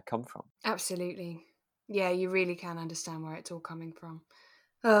come from. Absolutely. Yeah, you really can understand where it's all coming from.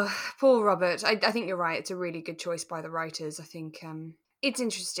 Oh, poor Robert. I think you're right. It's a really good choice by the writers. I think it's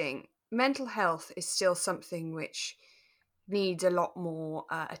interesting. Mental health is still something which needs a lot more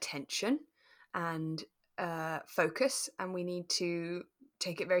attention and focus, and we need to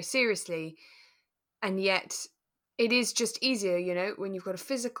take it very seriously. And yet, it is just easier, when you've got a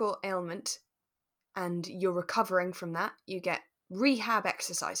physical ailment and you're recovering from that, you get rehab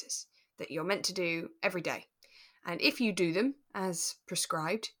exercises that you're meant to do every day. And if you do them as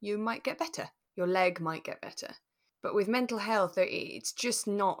prescribed, you might get better. Your leg might get better. But with mental health, it's just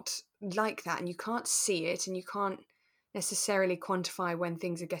not like that, and you can't see it, and you can't necessarily quantify when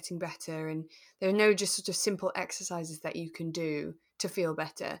things are getting better, and there are no just sort of simple exercises that you can do to feel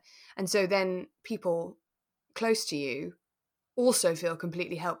better. And so then people close to you also feel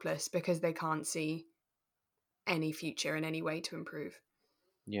completely helpless because they can't see any future and any way to improve.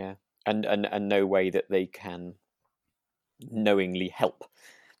 Yeah, and no way that they can knowingly help.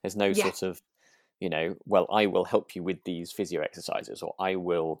 There's no Yeah. sort of, well, I will help you with these physio exercises, or I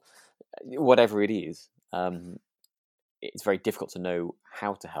will, whatever it is. It's very difficult to know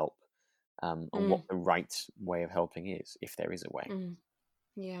how to help, and what Mm, the right way of helping is, if there is a way. mm,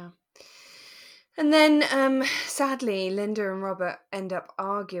 yeah. And then, sadly, Linda and Robert end up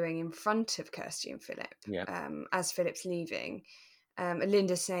arguing in front of Kirsty and Philip Yeah. as Philip's leaving.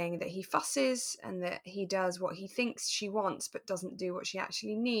 Linda saying that he fusses and that he does what he thinks she wants but doesn't do what she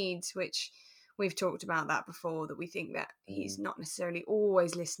actually needs, which we've talked about that before, that we think that he's Mm. not necessarily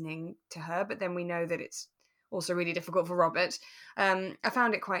always listening to her, but then we know that it's also really difficult for Robert. I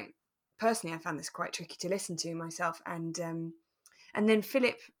found it quite, personally, I found this quite tricky to listen to myself, and then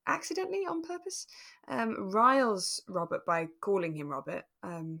Philip, accidentally on purpose, riles Robert by calling him Robert.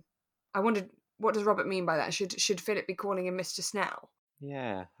 I wondered, what does Robert mean by that? Should Philip be calling him Mr. Snell?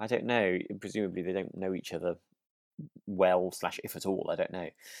 Yeah, I don't know. Presumably they don't know each other well, slash if at all. I don't know.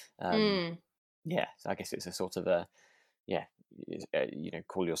 Um, Mm. yeah, so I guess it's a sort of a, yeah,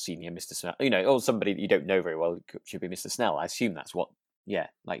 call your senior Mr. Snell, or somebody that you don't know very well should be Mr. Snell. I assume that's what, yeah,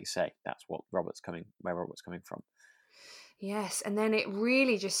 like you say, that's what where Robert's coming from. Yes, and then it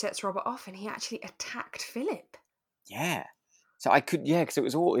really just sets Robert off, and he actually attacked Philip. Yeah. So I could, yeah, because it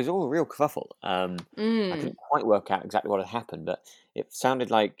was all a real kerfuffle. I Mm. couldn't quite work out exactly what had happened, but it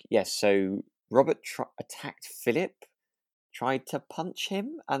sounded like, yes. So Robert attacked Philip, tried to punch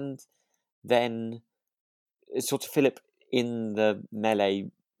him, and then sort of Philip in the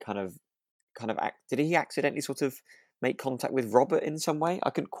melee did he accidentally sort of make contact with Robert in some way? I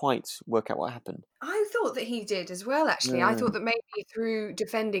couldn't quite work out what happened. I thought that he did as well, actually. I thought Mm, that maybe through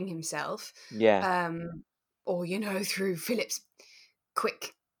defending himself, yeah. um, or, through Philip's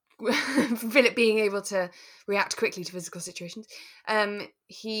quick Philip being able to react quickly to physical situations,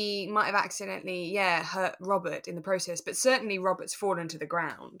 he might have accidentally, hurt Robert in the process, but certainly Robert's fallen to the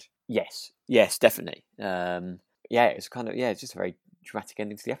ground. Yes. Yes, definitely. Yeah, it's kind of, it's just a very dramatic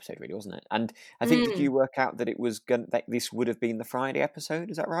ending to the episode, really, wasn't it? And I think, did you Mm. work out that that this would have been the Friday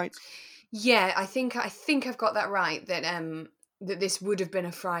episode? Is that right? Yeah, I think I've got that right, that this would have been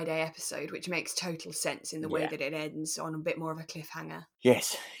a Friday episode, which makes total sense in the way Yeah. that it ends on a bit more of a cliffhanger.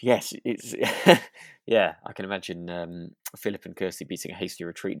 Yes. Yes. It's yeah. I can imagine Philip and Kirsty beating a hasty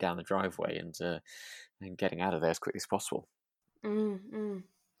retreat down the driveway and getting out of there as quickly as possible. Mm, mm.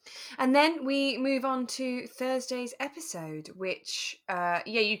 And then we move on to Thursday's episode, which,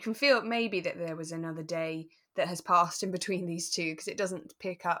 you can feel maybe that there was another day that has passed in between these two, because it doesn't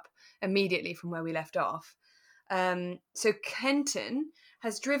pick up immediately from where we left off. So Kenton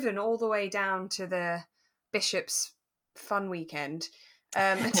has driven all the way down to the Bishop's fun weekend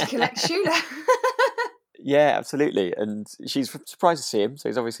to collect Shula. Yeah, absolutely. And she's surprised to see him. So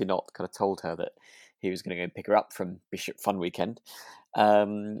he's obviously not kind of told her that he was going to go and pick her up from Bishop Fun Weekend.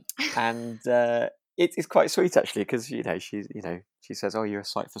 And it's quite sweet actually, because she says, "Oh, you're a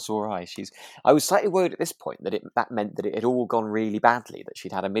sight for sore eyes." I was slightly worried at this point that meant that it had all gone really badly, that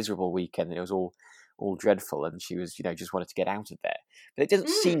she'd had a miserable weekend, and it was all dreadful, and she was just wanted to get out of there. But it doesn't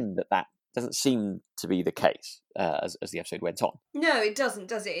Mm. seem that doesn't seem to be the case as the episode went on. No, it doesn't,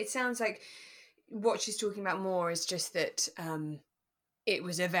 does it? It sounds like what she's talking about more is just that it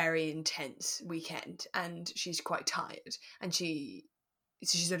was a very intense weekend and she's quite tired, and she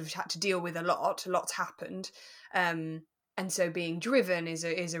sort of had to deal with a lot's happened, and so being driven is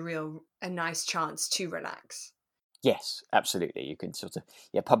a nice chance to relax. Yes, absolutely. You can sort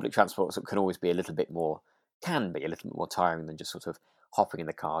of, public transport can always be a little bit more, can be a little bit more tiring than just sort of hopping in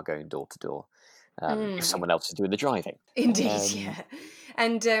the car, going door to door, if Mm, someone else is doing the driving. indeed. Um, Yeah.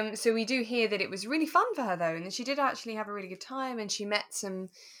 And so we do hear that it was really fun for her, though, and that she did actually have a really good time, and she met some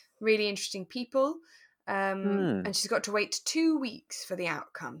really interesting people, hmm. and she's got to wait 2 weeks for the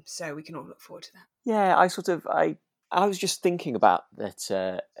outcome, so we can all look forward to that. Yeah, I was just thinking about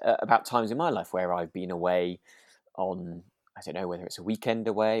that, about times in my life where I've been away on, I don't know, whether it's a weekend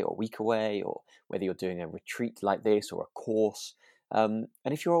away or a week away, or whether you're doing a retreat like this or a course. And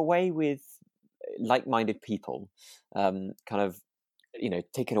if you're away with like-minded people, kind of,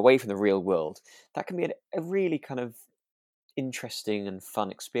 taken away from the real world, that can be a really kind of interesting and fun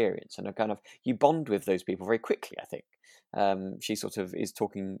experience, and a kind of, you bond with those people very quickly. I think she sort of is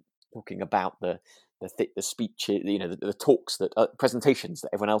talking about the speech, the talks that presentations that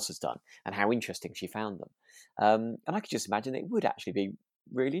everyone else has done, and how interesting she found them. And I could just imagine it would actually be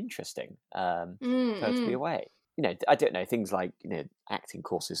really interesting for her to be away. I don't know, things like acting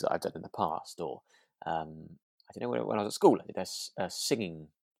courses that I've done in the past, or I don't know, when I was at school, I did a singing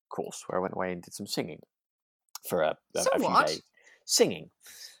course where I went away and did some singing for a few What? days. Singing.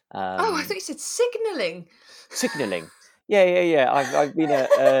 Oh, I thought you said signalling. Signalling. Yeah. I've been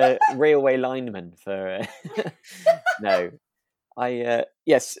a railway lineman for. No,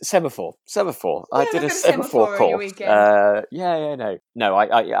 yes, semaphore. I did a semaphore on your course. weekend. No.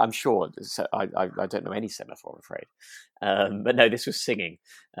 I'm sure. I don't know any semaphore, I'm afraid. But no, this was singing.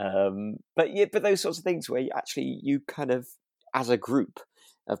 But those sorts of things where you kind of, as a group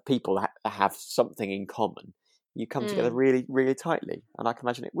of people that have something in common, you come together really, really tightly. And I can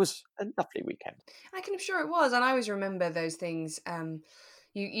imagine it was a lovely weekend. I'm sure it was, and I always remember those things.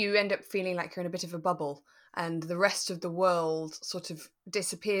 You end up feeling like you're in a bit of a bubble, and the rest of the world sort of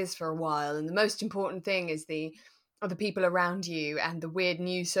disappears for a while, and the most important thing is the people around you, and the weird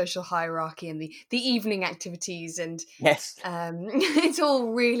new social hierarchy, and the evening activities, and Yes. it's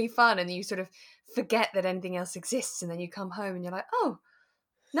all really fun, and you sort of forget that anything else exists, and then you come home and you're like, oh,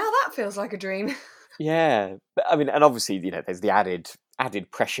 now that feels like a dream. Yeah, but I mean, and obviously, there's the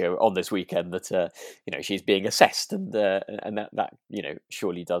added pressure on this weekend that she's being assessed, and that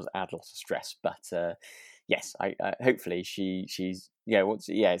surely does add lots of stress. But yes, I hopefully she's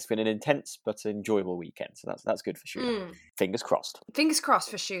it's been an intense but enjoyable weekend, so that's good for Shula. Fingers crossed. Fingers crossed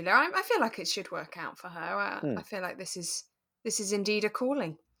for Shula. I feel like it should work out for her. I feel like this is indeed a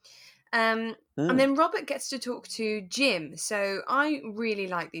calling. And then Robert gets to talk to Jim. So I really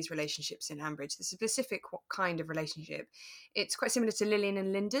like these relationships in Ambridge. The specific kind of relationship. It's quite similar to Lillian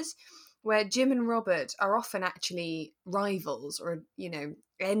and Linda's, where Jim and Robert are often actually rivals or,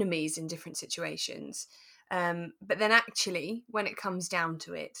 enemies in different situations. But then actually, when it comes down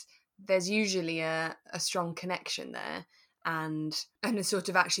to it, there's usually a strong connection there. And a sort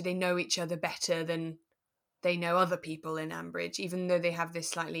of actually they know each other better than they know other people in Ambridge, even though they have this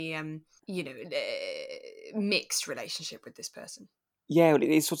slightly, mixed relationship with this person. Yeah, well,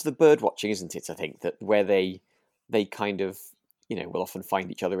 it's sort of the bird watching, isn't it? I think that where they kind of will often find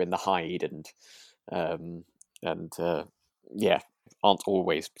each other in the hide, and aren't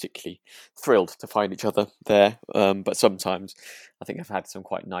always particularly thrilled to find each other there. But sometimes I think I've had some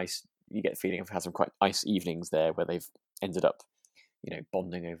quite nice. You get the feeling I've had some quite nice evenings there where they've ended up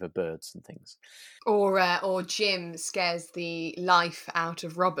bonding over birds and things. Or Jim scares the life out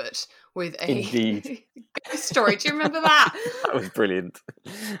of Robert with a Indeed. ghost story. Do you remember that? That was brilliant.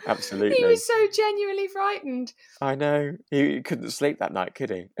 Absolutely. He was so genuinely frightened. I know. He couldn't sleep that night,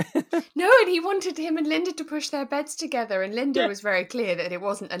 could he? No, and he wanted him and Linda to push their beds together, and Linda was very clear that it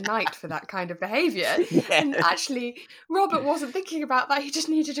wasn't a night for that kind of behaviour. Yeah. And actually, Robert wasn't thinking about that. He just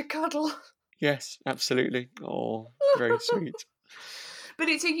needed a cuddle. Yes, absolutely. Oh, very sweet. But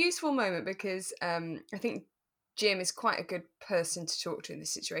it's a useful moment because I think Jim is quite a good person to talk to in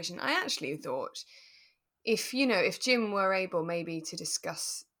this situation. I actually thought if Jim were able maybe to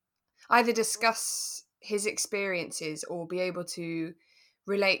discuss his experiences or be able to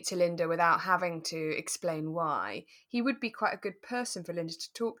relate to Linda without having to explain why, he would be quite a good person for Linda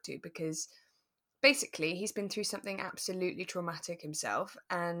to talk to, because basically he's been through something absolutely traumatic himself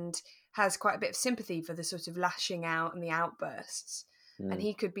and has quite a bit of sympathy for the sort of lashing out and the outbursts. And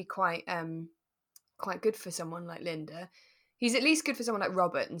he could be quite good for someone like Linda. He's at least good for someone like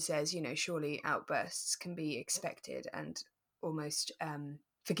Robert and says, surely outbursts can be expected and almost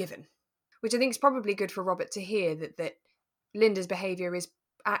forgiven. Which I think is probably good for Robert to hear, that Linda's behaviour is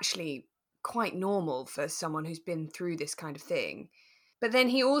actually quite normal for someone who's been through this kind of thing. But then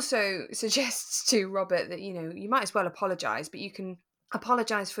he also suggests to Robert that, you might as well apologise, but you can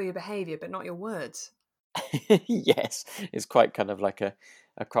apologise for your behaviour, but not your words. Yes, it's quite kind of like a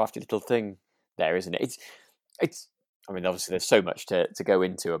crafty little thing there, isn't it? It's. I mean, obviously, there's so much to go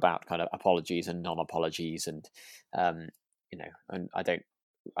into about kind of apologies and non-apologies, and and I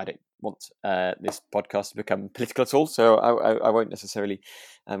don't want this podcast to become political at all, so I won't necessarily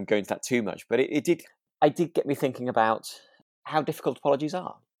go into that too much. But it did get me thinking about how difficult apologies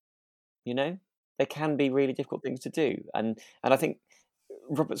are. They can be really difficult things to do, and I think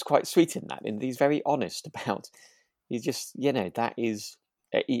Robert's quite sweet in that, and he's very honest about. He's just, that is.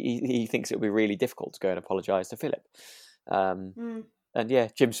 He thinks it would be really difficult to go and apologise to Philip, and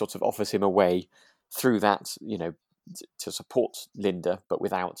Jim sort of offers him a way through that, to support Linda, but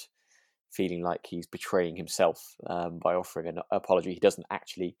without feeling like he's betraying himself by offering an apology he doesn't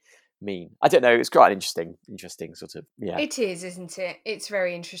actually mean. I don't know. It's quite an interesting sort of. Yeah, it is, isn't it? It's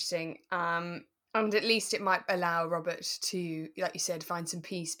very interesting. And at least it might allow Robert to, like you said, find some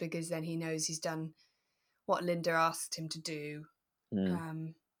peace, because then he knows he's done what Linda asked him to do.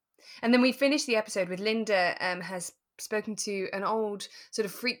 Mm. And then we finish the episode with Linda has spoken to an old sort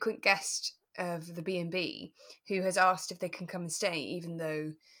of frequent guest of the B&B who has asked if they can come and stay, even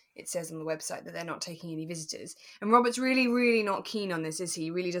though it says on the website that they're not taking any visitors. And Robert's really, really not keen on this, is he?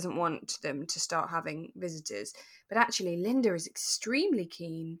 He really doesn't want them to start having visitors. But actually, Linda is extremely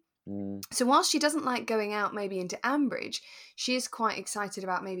keen. So whilst she doesn't like going out maybe into Ambridge, she is quite excited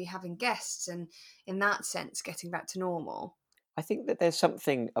about maybe having guests and, in that sense, getting back to normal. I think that there's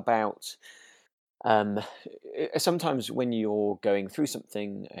something about sometimes when you're going through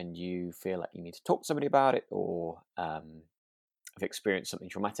something and you feel like you need to talk to somebody about it, or have experienced something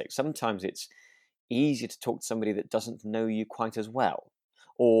traumatic, sometimes it's easier to talk to somebody that doesn't know you quite as well,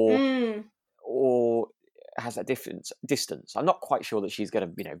 or Mm. or has a different distance. I'm not quite sure that she's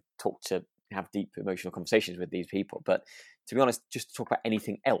going to have deep emotional conversations with these people, but to be honest, just to talk about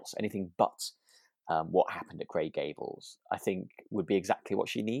anything else, anything but what happened at Grey Gables, I think would be exactly what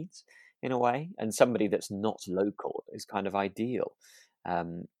she needs in a way. And somebody that's not local is kind of ideal.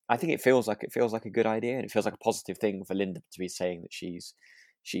 I think it feels like a good idea, and it feels like a positive thing for Linda to be saying that she's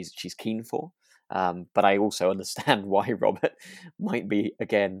keen for. But I also understand why Robert might be,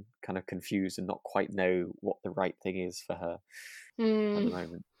 again, kind of confused and not quite know what the right thing is for her at the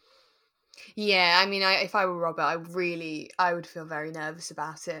moment. Yeah, I mean, if I were Robert, I would feel very nervous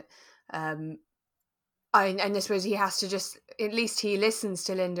about it. And I suppose he has to just, at least he listens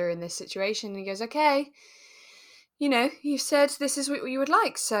to Linda in this situation and he goes, okay, you said this is what you would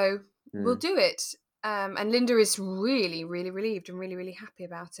like, so we'll do it. And Linda is really, really relieved and really, really happy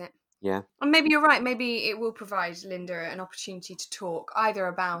about it. Yeah. And maybe you're right. Maybe it will provide Linda an opportunity to talk either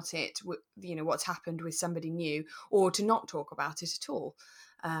about it, what's happened with somebody new, or to not talk about it at all.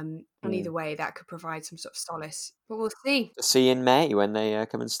 And either way, that could provide some sort of solace. But we'll see. See you in May when they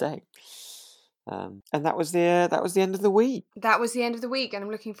come and stay. And that was the end of the week. That was the end of the week, and I'm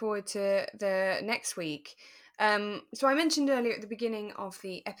looking forward to the next week. So I mentioned earlier at the beginning of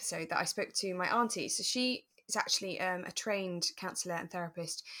the episode that I spoke to my auntie. So she is actually a trained counsellor and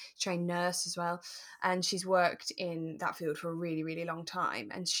therapist, trained nurse as well, and she's worked in that field for a really, really long time.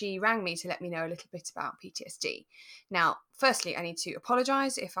 And she rang me to let me know a little bit about PTSD. Now, firstly, I need to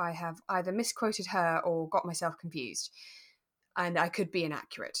apologise if I have either misquoted her or got myself confused, and I could be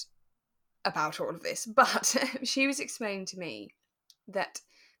inaccurate about all of this, but she was explaining to me that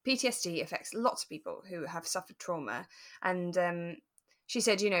PTSD affects lots of people who have suffered trauma. And she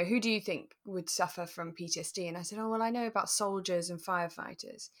said, who do you think would suffer from PTSD? And I said, oh, well, I know about soldiers and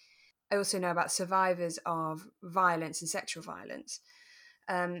firefighters. I also know about survivors of violence and sexual violence.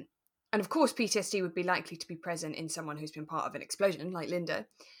 And of course, PTSD would be likely to be present in someone who's been part of an explosion, like Linda.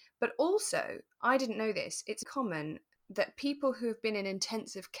 But also, I didn't know this, it's common that people who have been in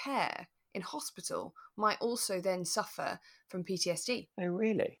intensive care in hospital might also then suffer from PTSD. Oh,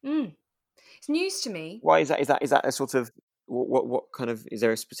 really? It's news to me. Why is that? Is that a sort of what kind of, is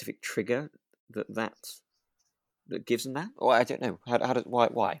there a specific trigger that gives them that? Or I don't know. How does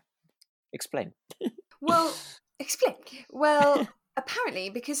why? Explain. Well, explain. Well, apparently,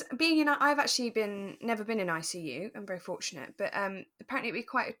 because I've actually never been in ICU. I'm very fortunate, but apparently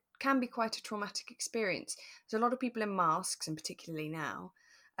can be quite a traumatic experience. There's a lot of people in masks, and particularly now,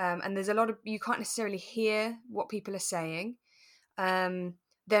 and there's a lot of, you can't necessarily hear what people are saying.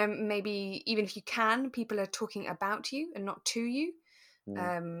 There maybe, even if you can, people are talking about you and not to you.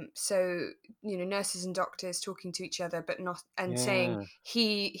 So nurses and doctors talking to each other, but not, and saying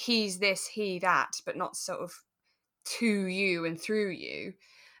he's this, he that, but not sort of to you and through you.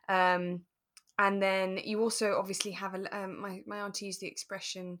 And then you also obviously have my auntie used the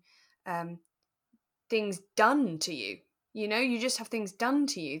expression things done to you. You just have things done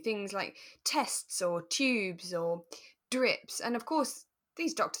to you, things like tests or tubes or drips. And of course,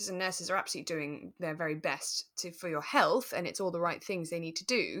 these doctors and nurses are absolutely doing their very best for your health, and it's all the right things they need to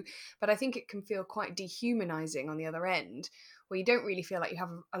do. But I think it can feel quite dehumanizing on the other end, where you don't really feel like you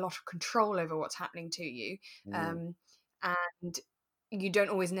have a lot of control over what's happening to you. And you don't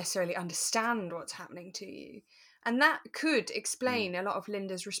always necessarily understand what's happening to you. And that could explain a lot of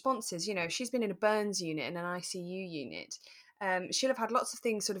Linda's responses. She's been in a burns unit and an ICU unit. She'll have had lots of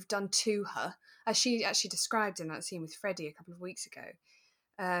things sort of done to her, as she actually described in that scene with Freddie a couple of weeks ago.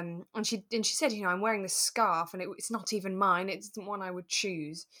 And she said, I'm wearing this scarf and it's not even mine. It isn't one I would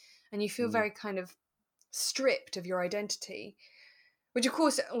choose. And you feel very kind of stripped of your identity, which of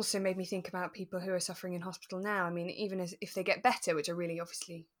course also made me think about people who are suffering in hospital now. I mean, even if they get better, which I really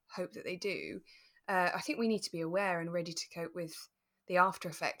obviously hope that they do, I think we need to be aware and ready to cope with the after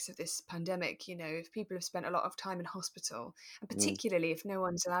effects of this pandemic. You know, if people have spent a lot of time in hospital, and Mm, particularly if no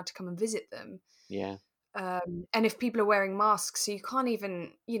one's allowed to come and visit them, yeah. and if people are wearing masks, so you can't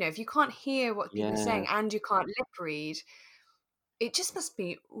even, you know, if you can't hear what people are Yeah. saying and you can't lip read, it just must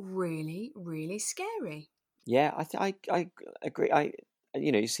be really, really scary. Yeah, I agree.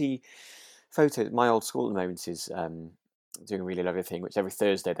 You see photos. My old school at the moment is doing a really lovely thing, which every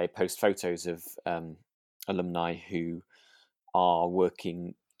Thursday they post photos of alumni who are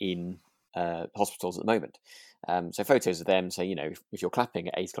working in hospitals at the moment. So photos of them saying, if you're clapping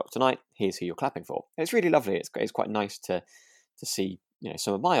at 8 o'clock tonight, here's who you're clapping for. And it's really lovely. It's quite nice to see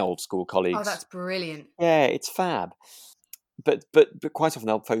some of my old school Oh, colleagues. that's brilliant. Yeah, it's fab. But quite often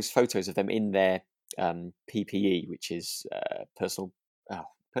they'll post photos of them in their PPE, which is personal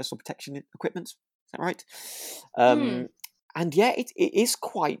protection equipment. Is that right? Mm. And yeah, it is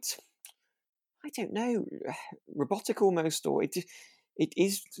quite, I don't know, robotic almost, or it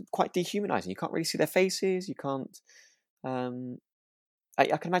is quite dehumanizing. You can't really see their faces. You can't. I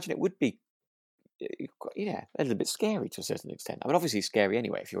can imagine it would be, yeah, a little bit scary to a certain extent. I mean, obviously scary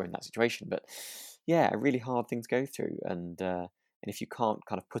anyway if you're in that situation, but yeah, a really hard thing to go through. And if you can't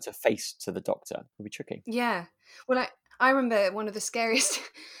kind of put a face to the doctor, it'll be tricky. Yeah. Well, I remember one of the scariest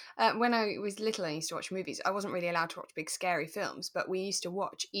when I was little. I used to watch movies. I wasn't really allowed to watch big scary films, but we used to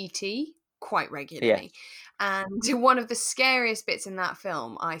watch E.T. quite Yeah. regularly. And one of the scariest bits in that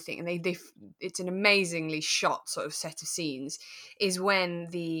film, I think, and it's an amazingly shot sort of set of scenes, is when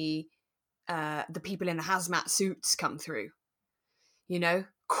the people in the hazmat suits come through. You know,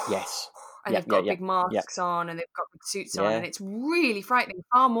 Yes. and Yeah. they've Yeah. got Yeah. big Yeah. masks on and they've got big suits on, Yeah. and it's really frightening,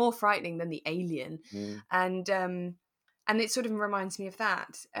 far more frightening than the alien. Mm. And it sort of reminds me of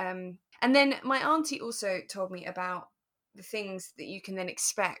that. And then my auntie also told me about the things that you can then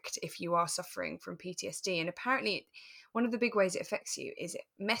expect if you are suffering from PTSD. And apparently, one of the big ways it affects you is it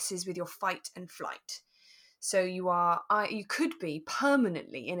messes with your fight and flight. So you could be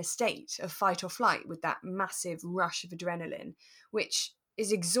permanently in a state of fight or flight with that massive rush of adrenaline, which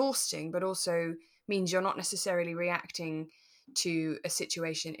is exhausting, but also means you're not necessarily reacting to a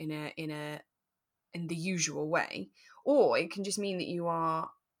situation in the usual way. Or it can just mean that you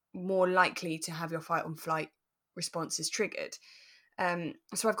are more likely to have your fight or flight responses triggered.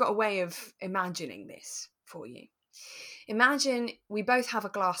 So I've got a way of imagining this for you. Imagine we both have a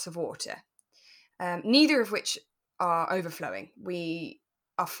glass of water, neither of which are overflowing. We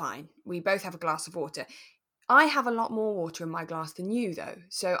are fine. We both have a glass of water. I have a lot more water in my glass than you, though.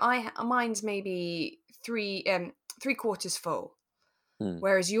 So mine's maybe three quarters full, Mm.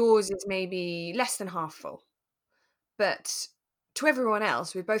 whereas yours is maybe less than half full. But to everyone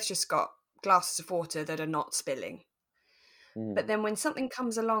else, we've both just got glasses of water that are not spilling. Mm. But then when something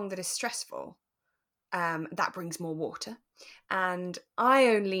comes along that is stressful, that brings more water. And I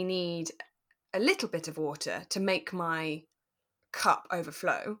only need a little bit of water to make my cup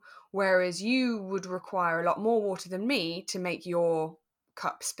overflow, whereas you would require a lot more water than me to make your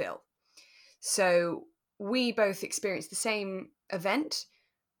cup spill. So we both experience the same event,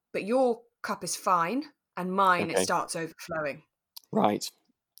 but your cup is fine and mine, it Okay. starts overflowing. Right.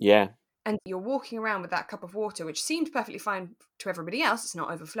 Yeah. And you're walking around with that cup of water, which seems perfectly fine to everybody else, it's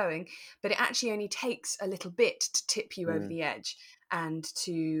not overflowing, but it actually only takes a little bit to tip you over Mm. the edge and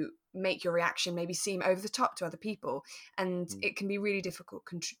to make your reaction maybe seem over the top to other people. And Mm. it can be really difficult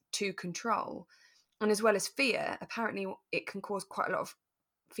to control. And as well as fear, apparently it can cause quite a lot of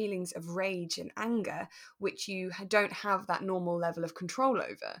feelings of rage and anger, which you don't have that normal level of control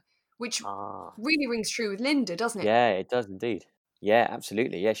over, which Ah. really rings true with Linda, doesn't it? Yeah, it does indeed. Yeah,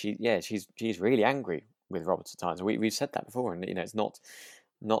 absolutely. Yeah, she's really angry with Robert at times. We've said that before, and it's not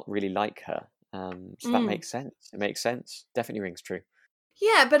really like her. So that Mm. makes sense. It makes sense. Definitely rings true.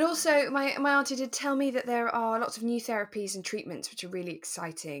 Yeah, but also my auntie did tell me that there are lots of new therapies and treatments which are really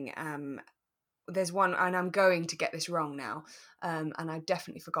exciting. There's one, and I'm going to get this wrong now, and I've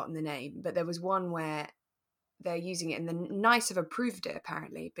definitely forgotten the name, but there was one where they're using it, and the NICE have approved it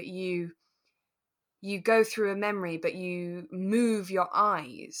apparently. But you go through a memory, but you move your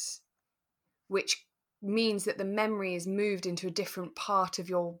eyes, which means that the memory is moved into a different part of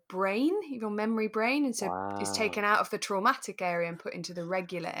your brain, your memory brain, and so it's taken Wow. out of the traumatic area and put into the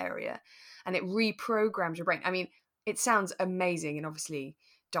regular area, and it reprograms your brain. I mean, it sounds amazing, and obviously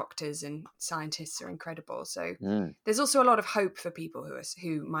doctors and scientists are incredible. So Mm. there's also a lot of hope for people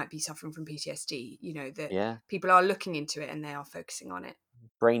who might be suffering from PTSD. You know that Yeah. people are looking into it and they are focusing on it.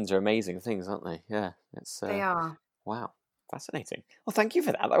 Brains are amazing things, aren't they? Yeah. It's They are. wow, fascinating. Well, thank you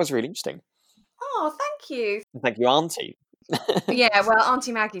for that. That was really interesting. Oh, thank you. And thank you, Auntie. Yeah, well,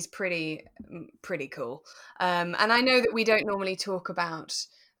 Auntie Maggie's pretty cool, and I know that we don't normally talk about,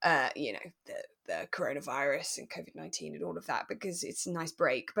 the coronavirus and COVID-19 and all of that because it's a nice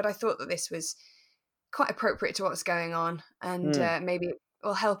break. But I thought that this was quite appropriate to what's going on, and Mm, maybe it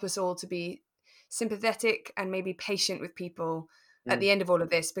will help us all to be sympathetic and maybe patient with people at mm, the end of all of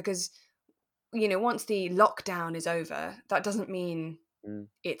this, because once the lockdown is over, that doesn't mean mm.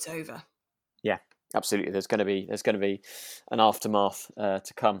 it's over. Yeah, absolutely. There's going to be an aftermath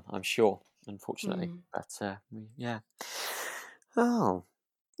to come, I'm sure. Unfortunately, Mm. but yeah. Oh,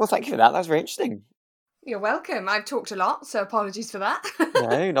 well, thank you for that. That was very interesting. You're welcome. I've talked a lot, so apologies for that.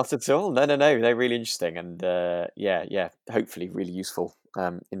 No, not at all. No, no, no. They're really interesting, and yeah. Hopefully, really useful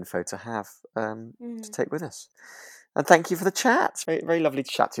info to have to Mm. take with us. And thank you for the chat. Very, very lovely to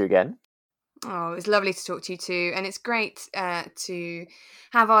chat to you again. Oh, it was lovely to talk to you too. And it's great to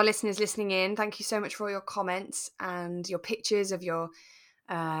have our listeners listening in. Thank you so much for all your comments and your pictures of your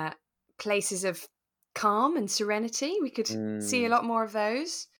uh, places of calm and serenity. We could see a Mm, lot more of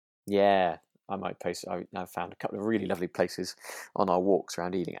those. yeah, I might post. I've found a couple of really lovely places on our walks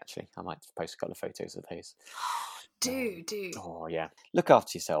around Ealing. Actually, I might post a couple of photos of those. Do, do. Oh yeah. Look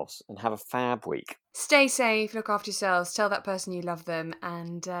after yourselves and have a fab week. Stay safe, look after yourselves, tell that person you love them,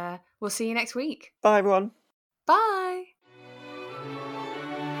 and we'll see you next week. Bye, everyone. Bye.